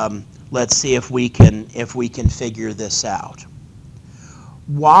let's see if we can figure this out.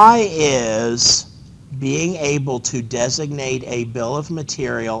 Why is being able to designate a bill of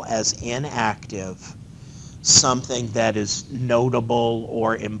material as inactive something that is notable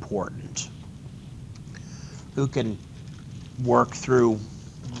or important? Who can work through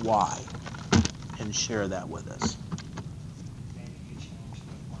why and share that with us?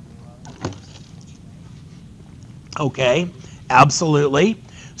 Okay, absolutely.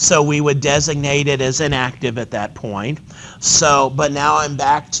 So we would designate it as inactive at that point. So, but now I'm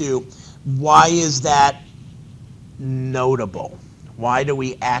back to, why is that notable? Why do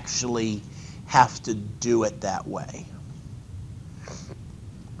we actually have to do it that way?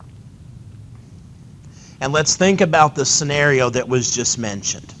 And let's think about the scenario that was just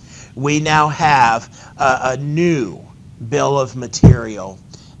mentioned. We now have a new bill of material,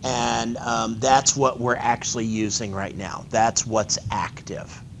 and that's what we're actually using right now. That's what's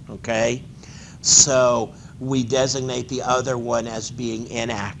active, okay? So we designate the other one as being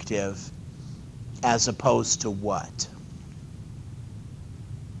inactive, as opposed to what?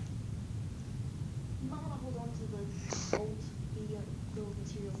 You might want to hold on to the old bill of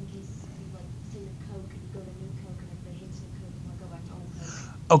materials in case you, like, say your Coke, and you go to new Coke, and everybody hates new Coke, and you want to go back to old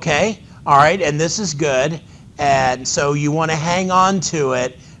Coke. Okay, all right, and this is good. And so you want to hang on to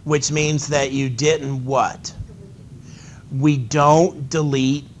it, which means that you didn't what? We don't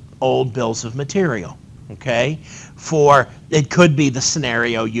delete old bills of material, okay? For, it could be the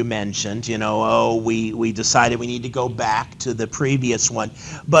scenario you mentioned, you know, oh, we decided we need to go back to the previous one.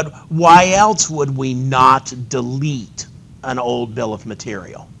 But why else would we not delete an old bill of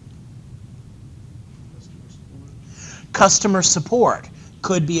material? Customer support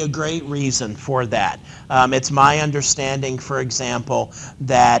could be a great reason for that. It's my understanding, for example,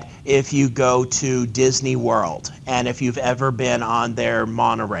 that if you go to Disney World, and if you've ever been on their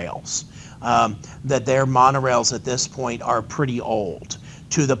monorails, that their monorails at this point are pretty old,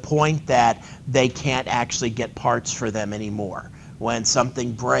 to the point that they can't actually get parts for them anymore. when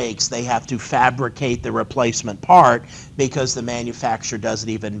something breaks, they have to fabricate the replacement part because the manufacturer doesn't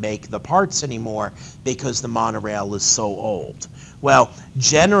even make the parts anymore because the monorail is so old. Well,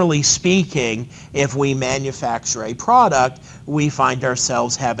 generally speaking, if we manufacture a product, we find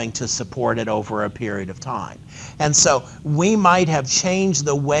ourselves having to support it over a period of time. And so we might have changed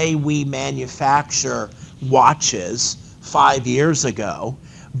the way we manufacture watches 5 years ago,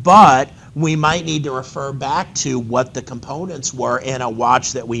 but we might need to refer back to what the components were in a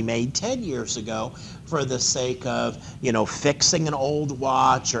watch that we made 10 years ago for the sake of, fixing an old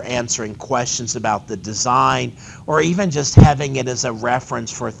watch or answering questions about the design, or even just having it as a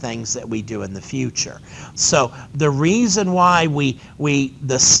reference for things that we do in the future. So the reason why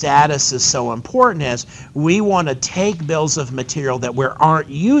the status is so important is we want to take bills of material that we aren't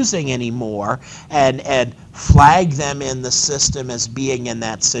using anymore and flag them in the system as being in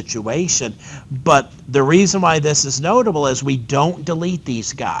that situation. But the reason why this is notable is we don't delete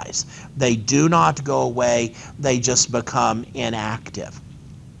these guys. They do not go away. They just become inactive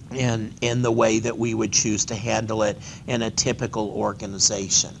in the way that we would choose to handle it in a typical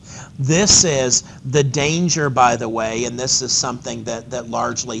organization. This is the danger, by the way, and this is something that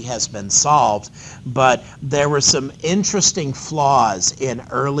largely has been solved, but there were some interesting flaws in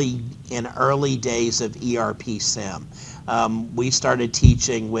early days of ERP Sim. We started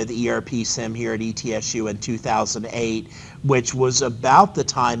teaching with ERP Sim here at ETSU in 2008, which was about the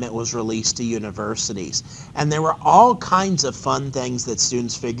time it was released to universities. And there were all kinds of fun things that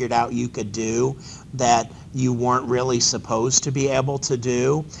students figured out you could do that you weren't really supposed to be able to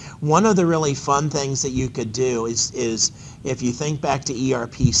do. One of the really fun things that you could do is if you think back to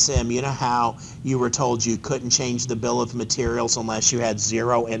ERP Sim, you know how you were told you couldn't change the bill of materials unless you had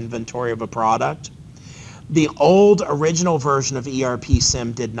 0 inventory of a product? The old original version of ERP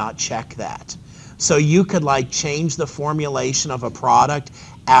Sim did not check that. So you could change the formulation of a product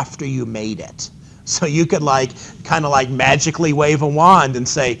after you made it. So you could kind of magically wave a wand and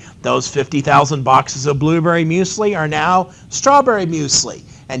say, those 50,000 boxes of blueberry muesli are now strawberry muesli.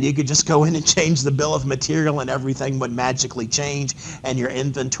 And you could just go in and change the bill of material and everything would magically change and your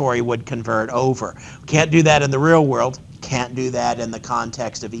inventory would convert over. Can't do that in the real world. Can't do that in the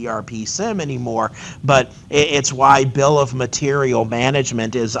context of ERP Sim anymore, but it's why bill of material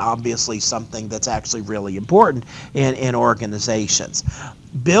management is obviously something that's actually really important in organizations.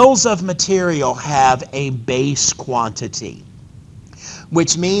 Bills of material have a base quantity,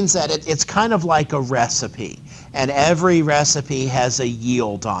 which means that it's kind of like a recipe, and every recipe has a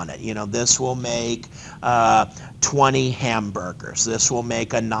yield on it. This will make 20 hamburgers. This will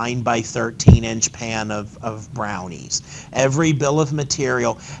make a 9 by 13 inch pan of brownies. Every bill of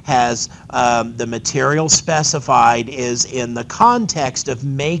material has the material specified is in the context of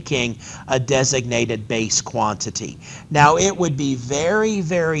making a designated base quantity. Now, it would be very,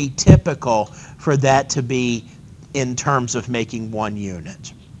 very typical for that to be in terms of making 1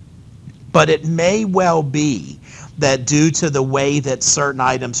 unit. But it may well be that due to the way that certain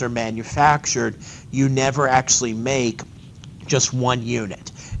items are manufactured, you never actually make just 1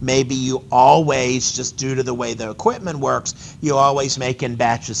 unit. Maybe you always, just due to the way the equipment works, you always make in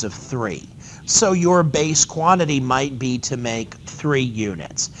batches of 3. So your base quantity might be to make 3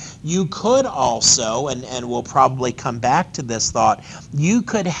 units. You could also, and we'll probably come back to this thought, you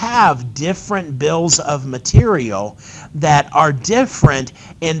could have different bills of material that are different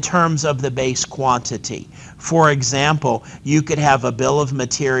in terms of the base quantity. For example, you could have a bill of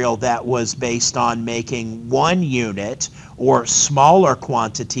material that was based on making 1 unit or smaller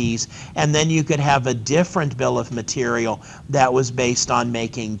quantities, and then you could have a different bill of material that was based on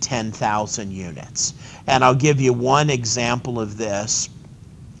making 10,000 units. And I'll give you one example of this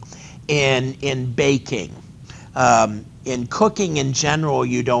in baking. In cooking in general,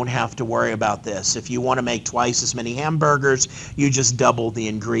 you don't have to worry about this. If you want to make twice as many hamburgers, you just double the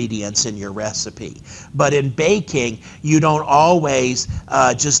ingredients in your recipe. But in baking, you don't always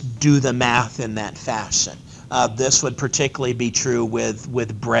just do the math in that fashion. This would particularly be true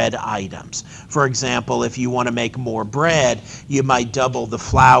with bread items. For example, if you want to make more bread, you might double the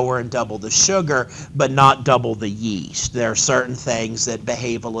flour and double the sugar, but not double the yeast. There are certain things that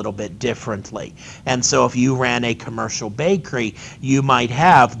behave a little bit differently. And so if you ran a commercial bakery, you might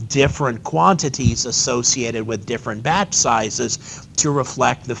have different quantities associated with different batch sizes to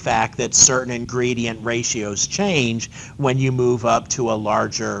reflect the fact that certain ingredient ratios change when you move up to a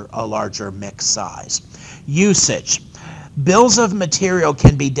larger mix size. Usage. Bills of material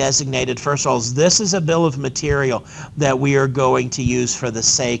can be designated, first of all, this is a bill of material that we are going to use for the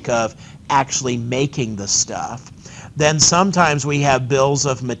sake of actually making the stuff. Then sometimes we have bills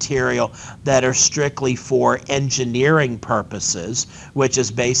of material that are strictly for engineering purposes, which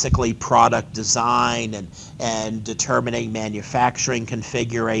is basically product design and determining manufacturing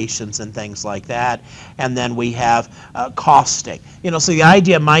configurations and things like that. And then we have costing. So the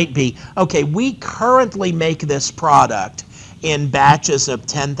idea might be, okay, we currently make this product in batches of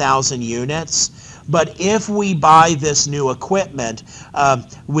 10,000 units. But if we buy this new equipment,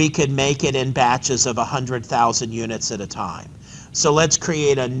 we could make it in batches of 100,000 units at a time. So let's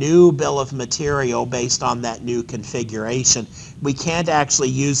create a new bill of material based on that new configuration. We can't actually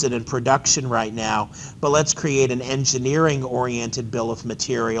use it in production right now, but let's create an engineering-oriented bill of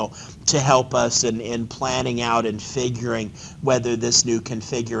material to help us in planning out and figuring whether this new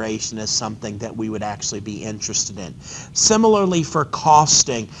configuration is something that we would actually be interested in. Similarly, for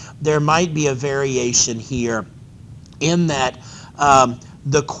costing, there might be a variation here in that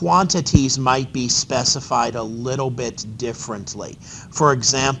the quantities might be specified a little bit differently. For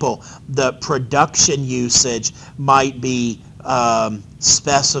example, the production usage might be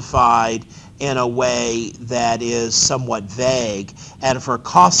specified in a way that is somewhat vague, and for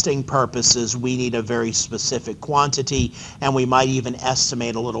costing purposes we need a very specific quantity, and we might even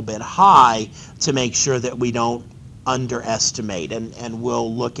estimate a little bit high to make sure that we don't underestimate, and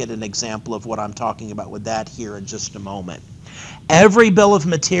we'll look at an example of what I'm talking about with that here in just a moment. Every bill of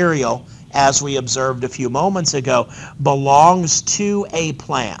material, as we observed a few moments ago, belongs to a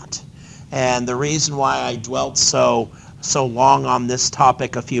plant. And the reason why I dwelt so long on this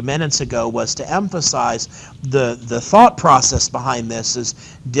topic a few minutes ago was to emphasize the thought process behind this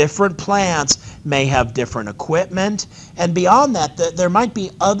is different plants may have different equipment, and beyond that, there might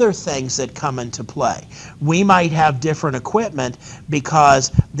be other things that come into play. We might have different equipment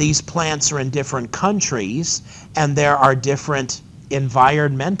because these plants are in different countries and there are different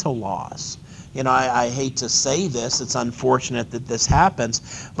environmental laws. I hate to say this, it's unfortunate that this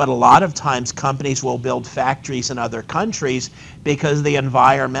happens, but a lot of times companies will build factories in other countries because the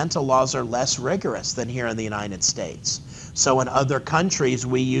environmental laws are less rigorous than here in the United States. So in other countries,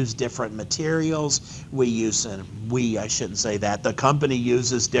 we use different materials. I shouldn't say that. The company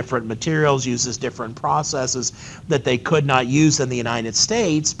uses different materials, uses different processes that they could not use in the United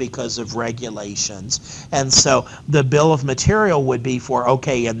States because of regulations. And so the bill of material would be for,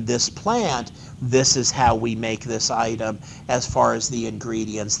 okay, in this plant, this is how we make this item as far as the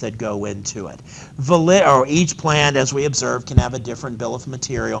ingredients that go into it. Each plant, as we observed, can have a different bill of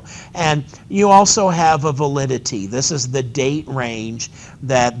material. And you also have a validity. This is the date range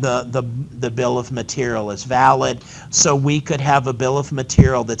that the bill of material is valid. So we could have a bill of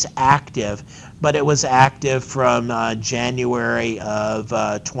material that's active, but it was active from January of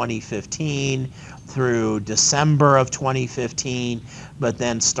 2015 through December of 2015, but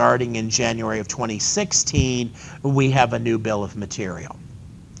then starting in January of 2016, we have a new bill of material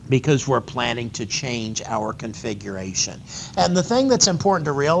because we're planning to change our configuration. And the thing that's important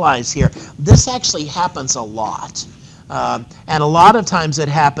to realize here, this actually happens a lot. And a lot of times it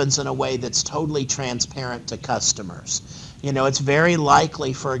happens in a way that's totally transparent to customers. It's very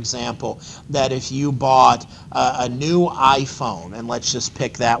likely, for example, that if you bought a new iPhone, and let's just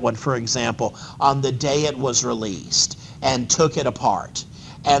pick that one for example, on the day it was released and took it apart,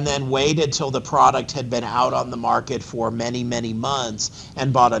 and then waited till the product had been out on the market for many, many months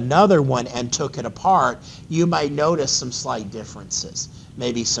and bought another one and took it apart, you might notice some slight differences.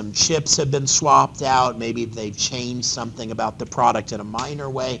 Maybe some chips have been swapped out. Maybe they've changed something about the product in a minor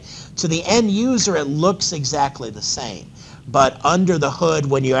way. To the end user, it looks exactly the same. But under the hood,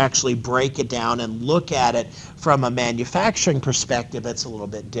 when you actually break it down and look at it from a manufacturing perspective, it's a little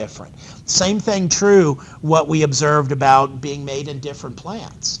bit different. Same thing true what we observed about being made in different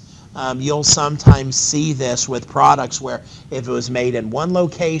plants. You'll sometimes see this with products where if it was made in one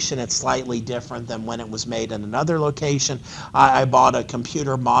location, it's slightly different than when it was made in another location. I bought a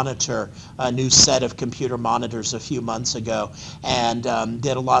computer monitor, a new set of computer monitors a few months ago, and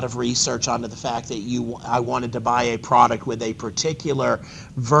did a lot of research onto the fact that I wanted to buy a product with a particular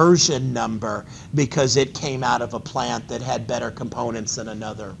version number because it came out of a plant that had better components than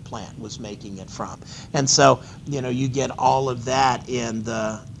another plant was making it from. And so, you get all of that in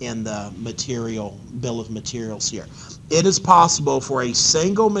the material bill of materials here. It is possible for a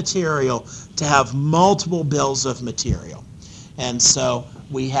single material to have multiple bills of material. And so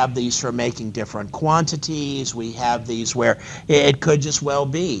we have these for making different quantities. We have these where it could just well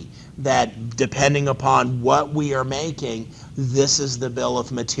be that depending upon what we are making, this is the bill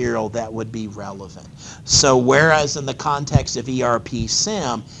of material that would be relevant. So whereas in the context of ERP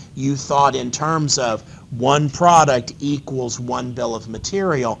SIM, you thought in terms of one product equals one bill of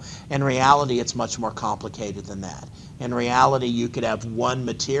material, in reality it's much more complicated than that. In reality, you could have one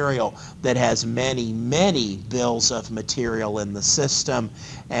material that has many, many bills of material in the system,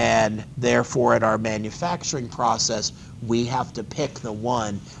 and therefore at our manufacturing process, we have to pick the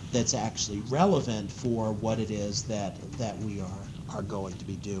one that's actually relevant for what it is that we are going to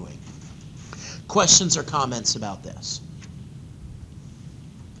be doing. Questions or comments about this?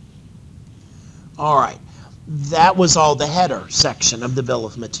 All right, that was all the header section of the bill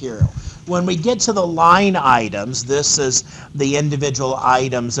of material. When we get to the line items, this is the individual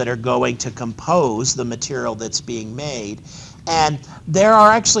items that are going to compose the material that's being made. And there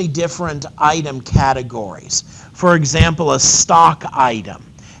are actually different item categories. For example, a stock item.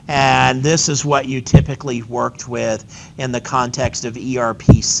 And this is what you typically worked with in the context of ERP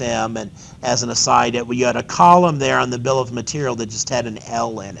SIM. And as an aside, you had a column there on the bill of material that just had an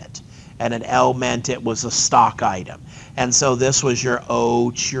L in it. And an L meant it was a stock item. And so this was your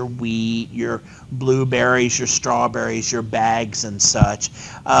oats, your wheat, your blueberries, your strawberries, your bags and such.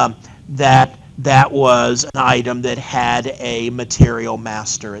 That was an item that had a material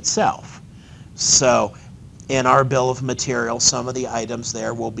master itself. So in our bill of material, some of the items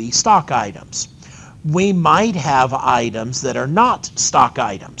there will be stock items. We might have items that are not stock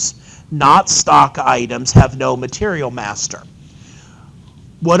items. Not stock items have no material master.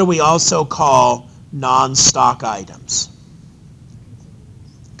 What do we also call non-stock items?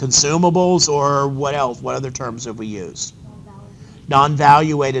 Consumables, or what else? What other terms have we used?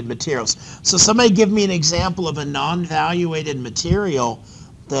 Non-valuated materials. So somebody give me an example of a non-valuated material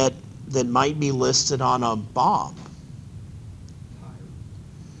that might be listed on a BOM.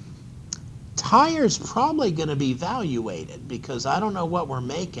 Tire's probably going to be valuated because I don't know what we're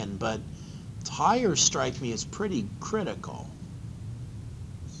making, but tires strike me as pretty critical.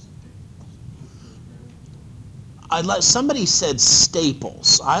 Somebody said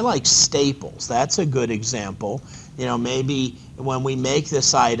staples. I like staples. That's a good example. You know, maybe when we make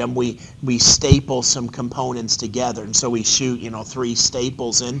this item, we staple some components together, and so we shoot, 3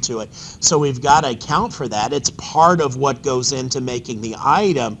 staples into it. So we've got to account for that. It's part of what goes into making the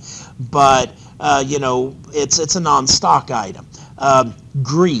item, but it's a non-stock item.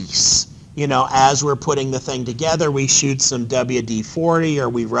 Grease. As we're putting the thing together, we shoot some WD-40 or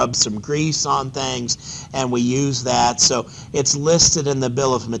we rub some grease on things and we use that. So it's listed in the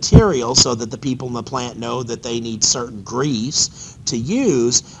bill of materials so that the people in the plant know that they need certain grease to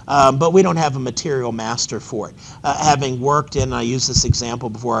use, but we don't have a material master for it. Having worked in, I used this example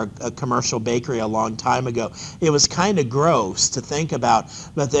before, a commercial bakery a long time ago, it was kind of gross to think about,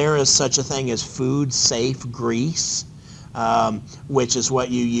 but there is such a thing as food-safe grease. Which is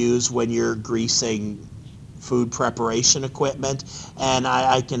what you use when you're greasing food preparation equipment. And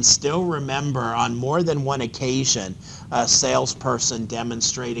I can still remember on more than one occasion a salesperson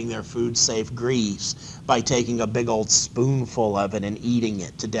demonstrating their food-safe grease by taking a big old spoonful of it and eating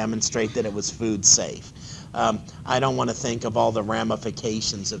it to demonstrate that it was food-safe. I don't want to think of all the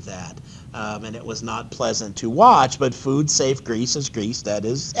ramifications of that. And it was not pleasant to watch, but food-safe grease is grease that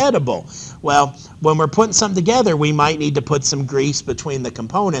is edible. Well, when we're putting something together, we might need to put some grease between the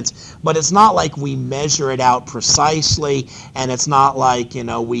components, but it's not like we measure it out precisely, and it's not like,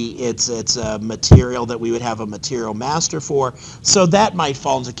 it's a material that we would have a material master for, so that might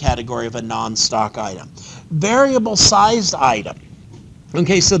fall into the category of a non-stock item. Variable sized item.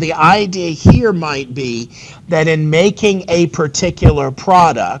 Okay, so the idea here might be that in making a particular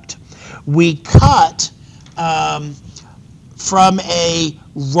product, we cut from a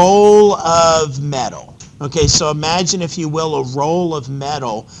roll of metal. Okay, so imagine, if you will, a roll of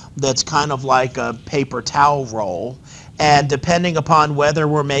metal that's kind of like a paper towel roll. And depending upon whether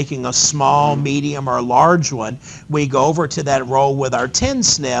we're making a small, medium, or large one, we go over to that roll with our tin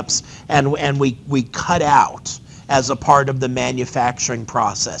snips and we cut out as a part of the manufacturing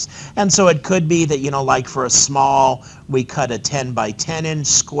process. And so it could be that, like for a small, we cut a 10 by 10 inch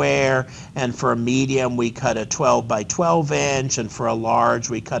square, and for a medium, we cut a 12 by 12 inch, and for a large,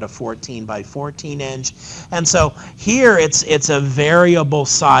 we cut a 14 by 14 inch. And so here it's a variable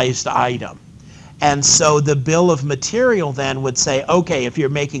sized item. And so the bill of material then would say, okay, if you're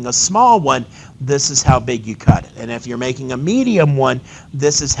making a small one, this is how big you cut it. And if you're making a medium one,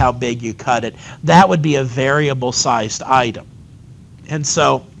 this is how big you cut it. That would be a variable sized item. And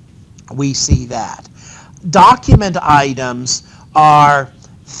so we see that. Document items are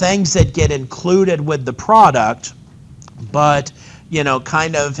things that get included with the product, but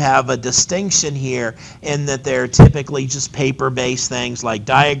kind of have a distinction here in that they're typically just paper-based things like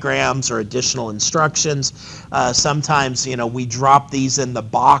diagrams or additional instructions. Sometimes, we drop these in the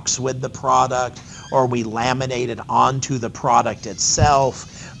box with the product, or we laminate it onto the product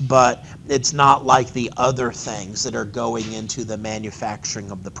itself, but it's not like the other things that are going into the manufacturing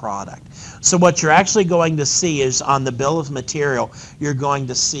of the product. So what you're actually going to see is on the bill of material, you're going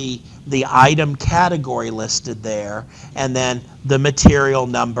to see the item category listed there, and then the material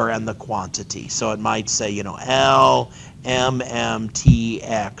number and the quantity. So it might say, L, M, M, T,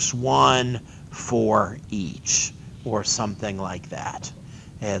 X, 1 for each, or something like that.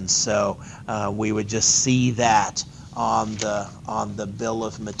 And so we would just see that on the bill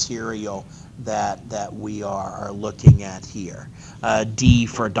of material that we are looking at here. D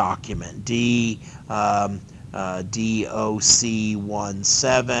for document. D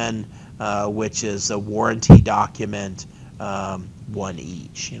DOC17, which is a warranty document, 1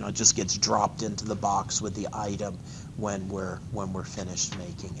 each. It just gets dropped into the box with the item when we're finished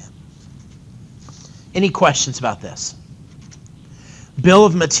making it. Any questions about this? Bill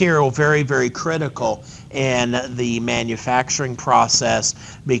of material, very, very critical in the manufacturing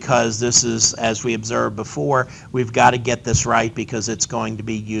process, because this is, as we observed before, we've got to get this right because it's going to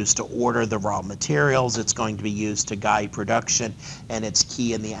be used to order the raw materials, it's going to be used to guide production, and it's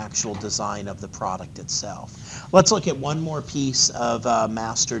key in the actual design of the product itself. Let's look at one more piece of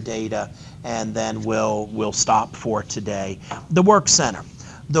master data, and then we'll stop for today. The work center.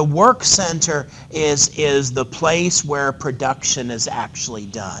 The work center is the place where production is actually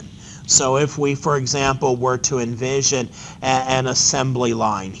done. So if we, for example, were to envision an assembly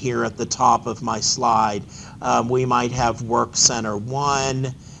line here at the top of my slide, we might have work center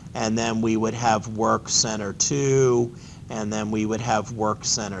 1, and then we would have work center 2, and then we would have work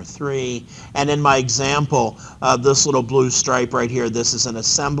center 3. And in my example, this little blue stripe right here, this is an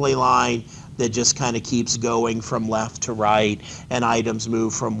assembly line that just kind of keeps going from left to right, and items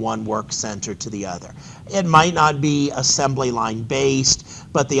move from one work center to the other. It might not be assembly line based,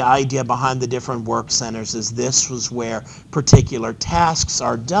 but the idea behind the different work centers is this was where particular tasks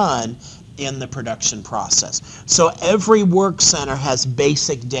are done in the production process. So every work center has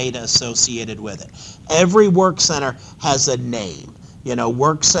basic data associated with it. Every work center has a name.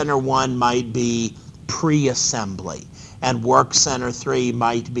 Work center 1 might be pre-assembly, and work center 3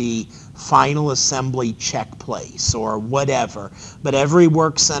 might be final assembly check place or whatever. But every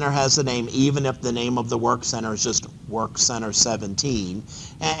work center has a name, even if the name of the work center is just work center 17,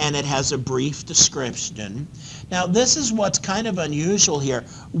 and it has a brief description. Now this is what's kind of unusual here.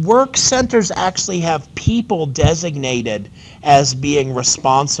 Work centers actually have people designated as being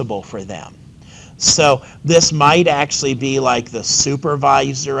responsible for them. So this might actually be like the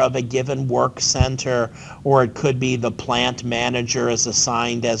supervisor of a given work center, or it could be the plant manager is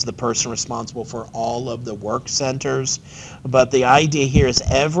assigned as the person responsible for all of the work centers. But the idea here is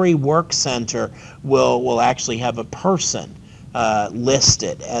every work center will actually have a person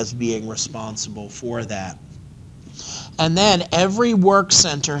listed as being responsible for that. And then every work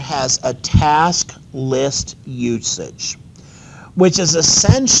center has a task list usage, which is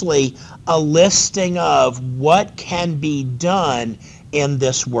essentially a listing of what can be done in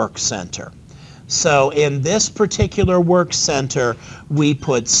this work center. So in this particular work center, we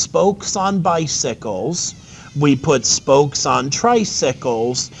put spokes on bicycles, we put spokes on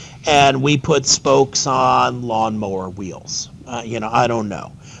tricycles, and we put spokes on lawnmower wheels. I don't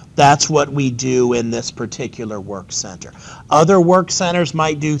know. That's what we do in this particular work center. Other work centers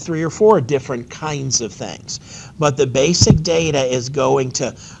might do 3 or 4 different kinds of things. But the basic data is going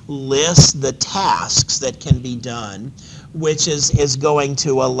to list the tasks that can be done, which is going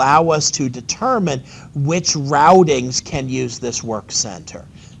to allow us to determine which routings can use this work center.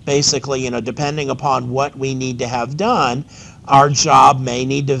 Basically, depending upon what we need to have done, our job may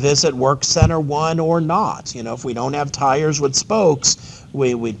need to visit work center 1 or not. If we don't have tires with spokes,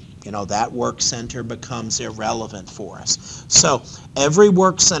 that work center becomes irrelevant for us. So every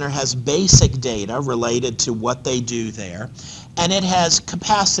work center has basic data related to what they do there, and it has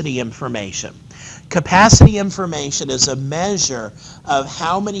capacity information. Capacity information is a measure of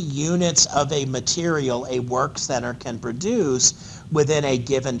how many units of a material a work center can produce within a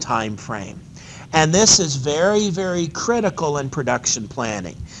given time frame. And this is very, very critical in production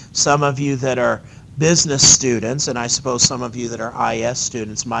planning. Some of you that are business students, and I suppose some of you that are IS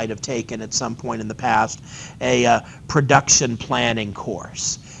students might have taken at some point in the past a production planning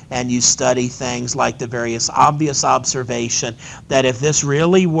course. And you study things like the various obvious observation that if this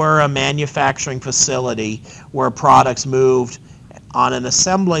really were a manufacturing facility where products moved on an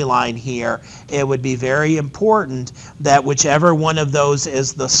assembly line here, it would be very important that whichever one of those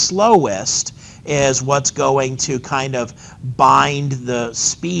is the slowest is what's going to kind of bind the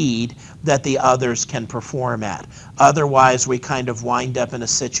speed that the others can perform at. Otherwise, we kind of wind up in a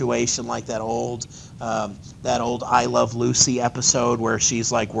situation like that old I Love Lucy episode where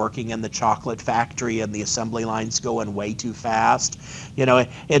she's like working in the chocolate factory and the assembly line's going way too fast. You know,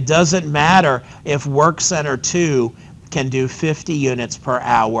 it doesn't matter if Work Center 2 can do 50 units per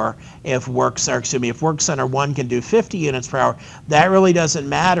hour. If Work Center 1 can do 50 units per hour, that really doesn't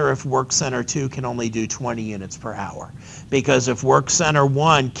matter if Work Center 2 can only do 20 units per hour. Because if Work Center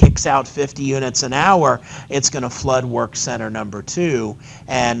 1 kicks out 50 units an hour, it's going to flood Work Center number 2,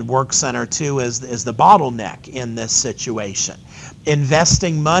 and Work Center 2 is the bottleneck in this situation.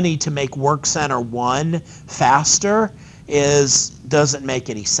 Investing money to make Work Center 1 faster doesn't make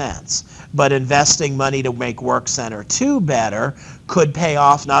any sense. But investing money to make Work Center 2 better could pay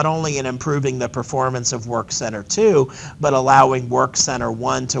off not only in improving the performance of Work Center 2, but allowing Work Center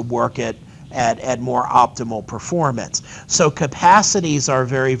 1 to work at more optimal performance. So capacities are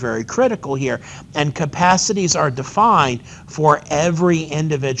very, very critical here, and capacities are defined for every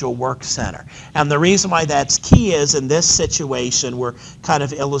individual work center. And the reason why that's key is in this situation, we're kind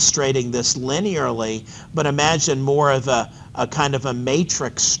of illustrating this linearly, but imagine more of a kind of a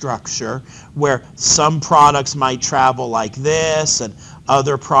matrix structure where some products might travel like this and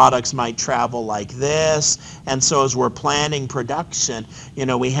other products might travel like this. And so as we're planning production, you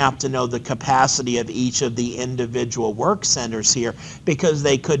know, we have to know the capacity of each of the individual work centers here, because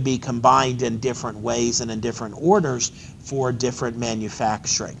they could be combined in different ways and in different orders for different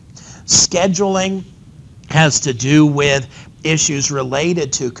manufacturing. Scheduling has to do with issues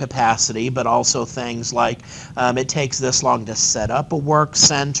related to capacity, but also things like it takes this long to set up a work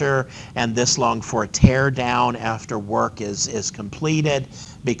center and this long for a tear down after work is completed,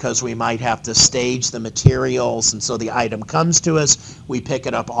 because we might have to stage the materials, and so the item comes to us, we pick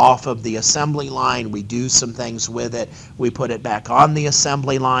it up off of the assembly line, we do some things with it, we put it back on the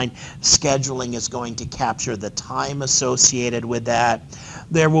assembly line. Scheduling is going to capture the time associated with that.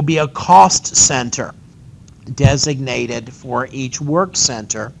 There will be a cost center designated for each work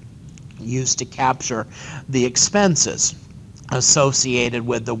center, used to capture the expenses associated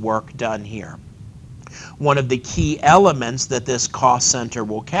with the work done here. One of the key elements that this cost center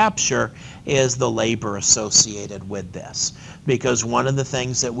will capture is the labor associated with this, because one of the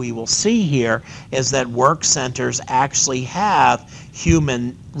things that we will see here is that work centers actually have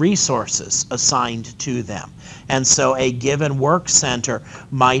human resources assigned to them. And so a given work center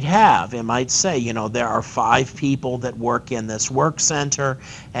might say, you know, there are 5 people that work in this work center,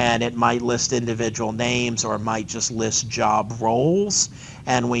 and it might list individual names or it might just list job roles.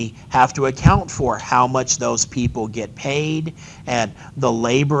 And we have to account for how much those people get paid, and the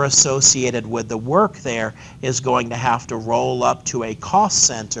labor associated with the work there is going to have to roll up to a cost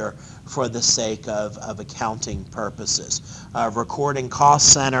center for the sake of accounting purposes. Recording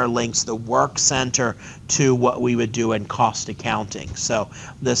cost center links the work center to what we would do in cost accounting. So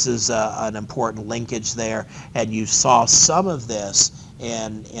this is an important linkage there, and you saw some of this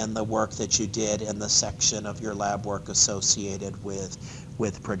in the work that you did in the section of your lab work associated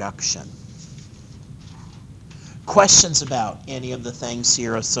with production. Questions about any of the things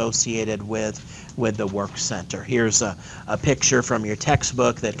here associated with the work center? Here's a picture from your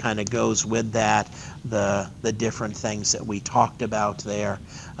textbook that kind of goes with that, the different things that we talked about there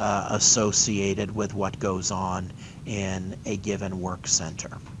associated with what goes on in a given work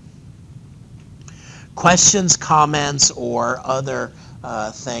center. Questions, comments, or other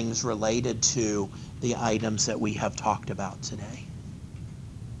things related to the items that we have talked about today?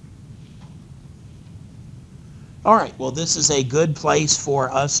 All right, well, this is a good place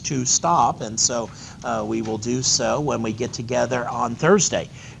for us to stop, and so we will do so when we get together on Thursday.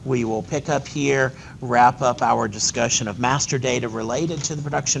 We will pick up here, wrap up our discussion of master data related to the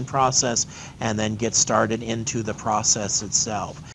production process, and then get started into the process itself.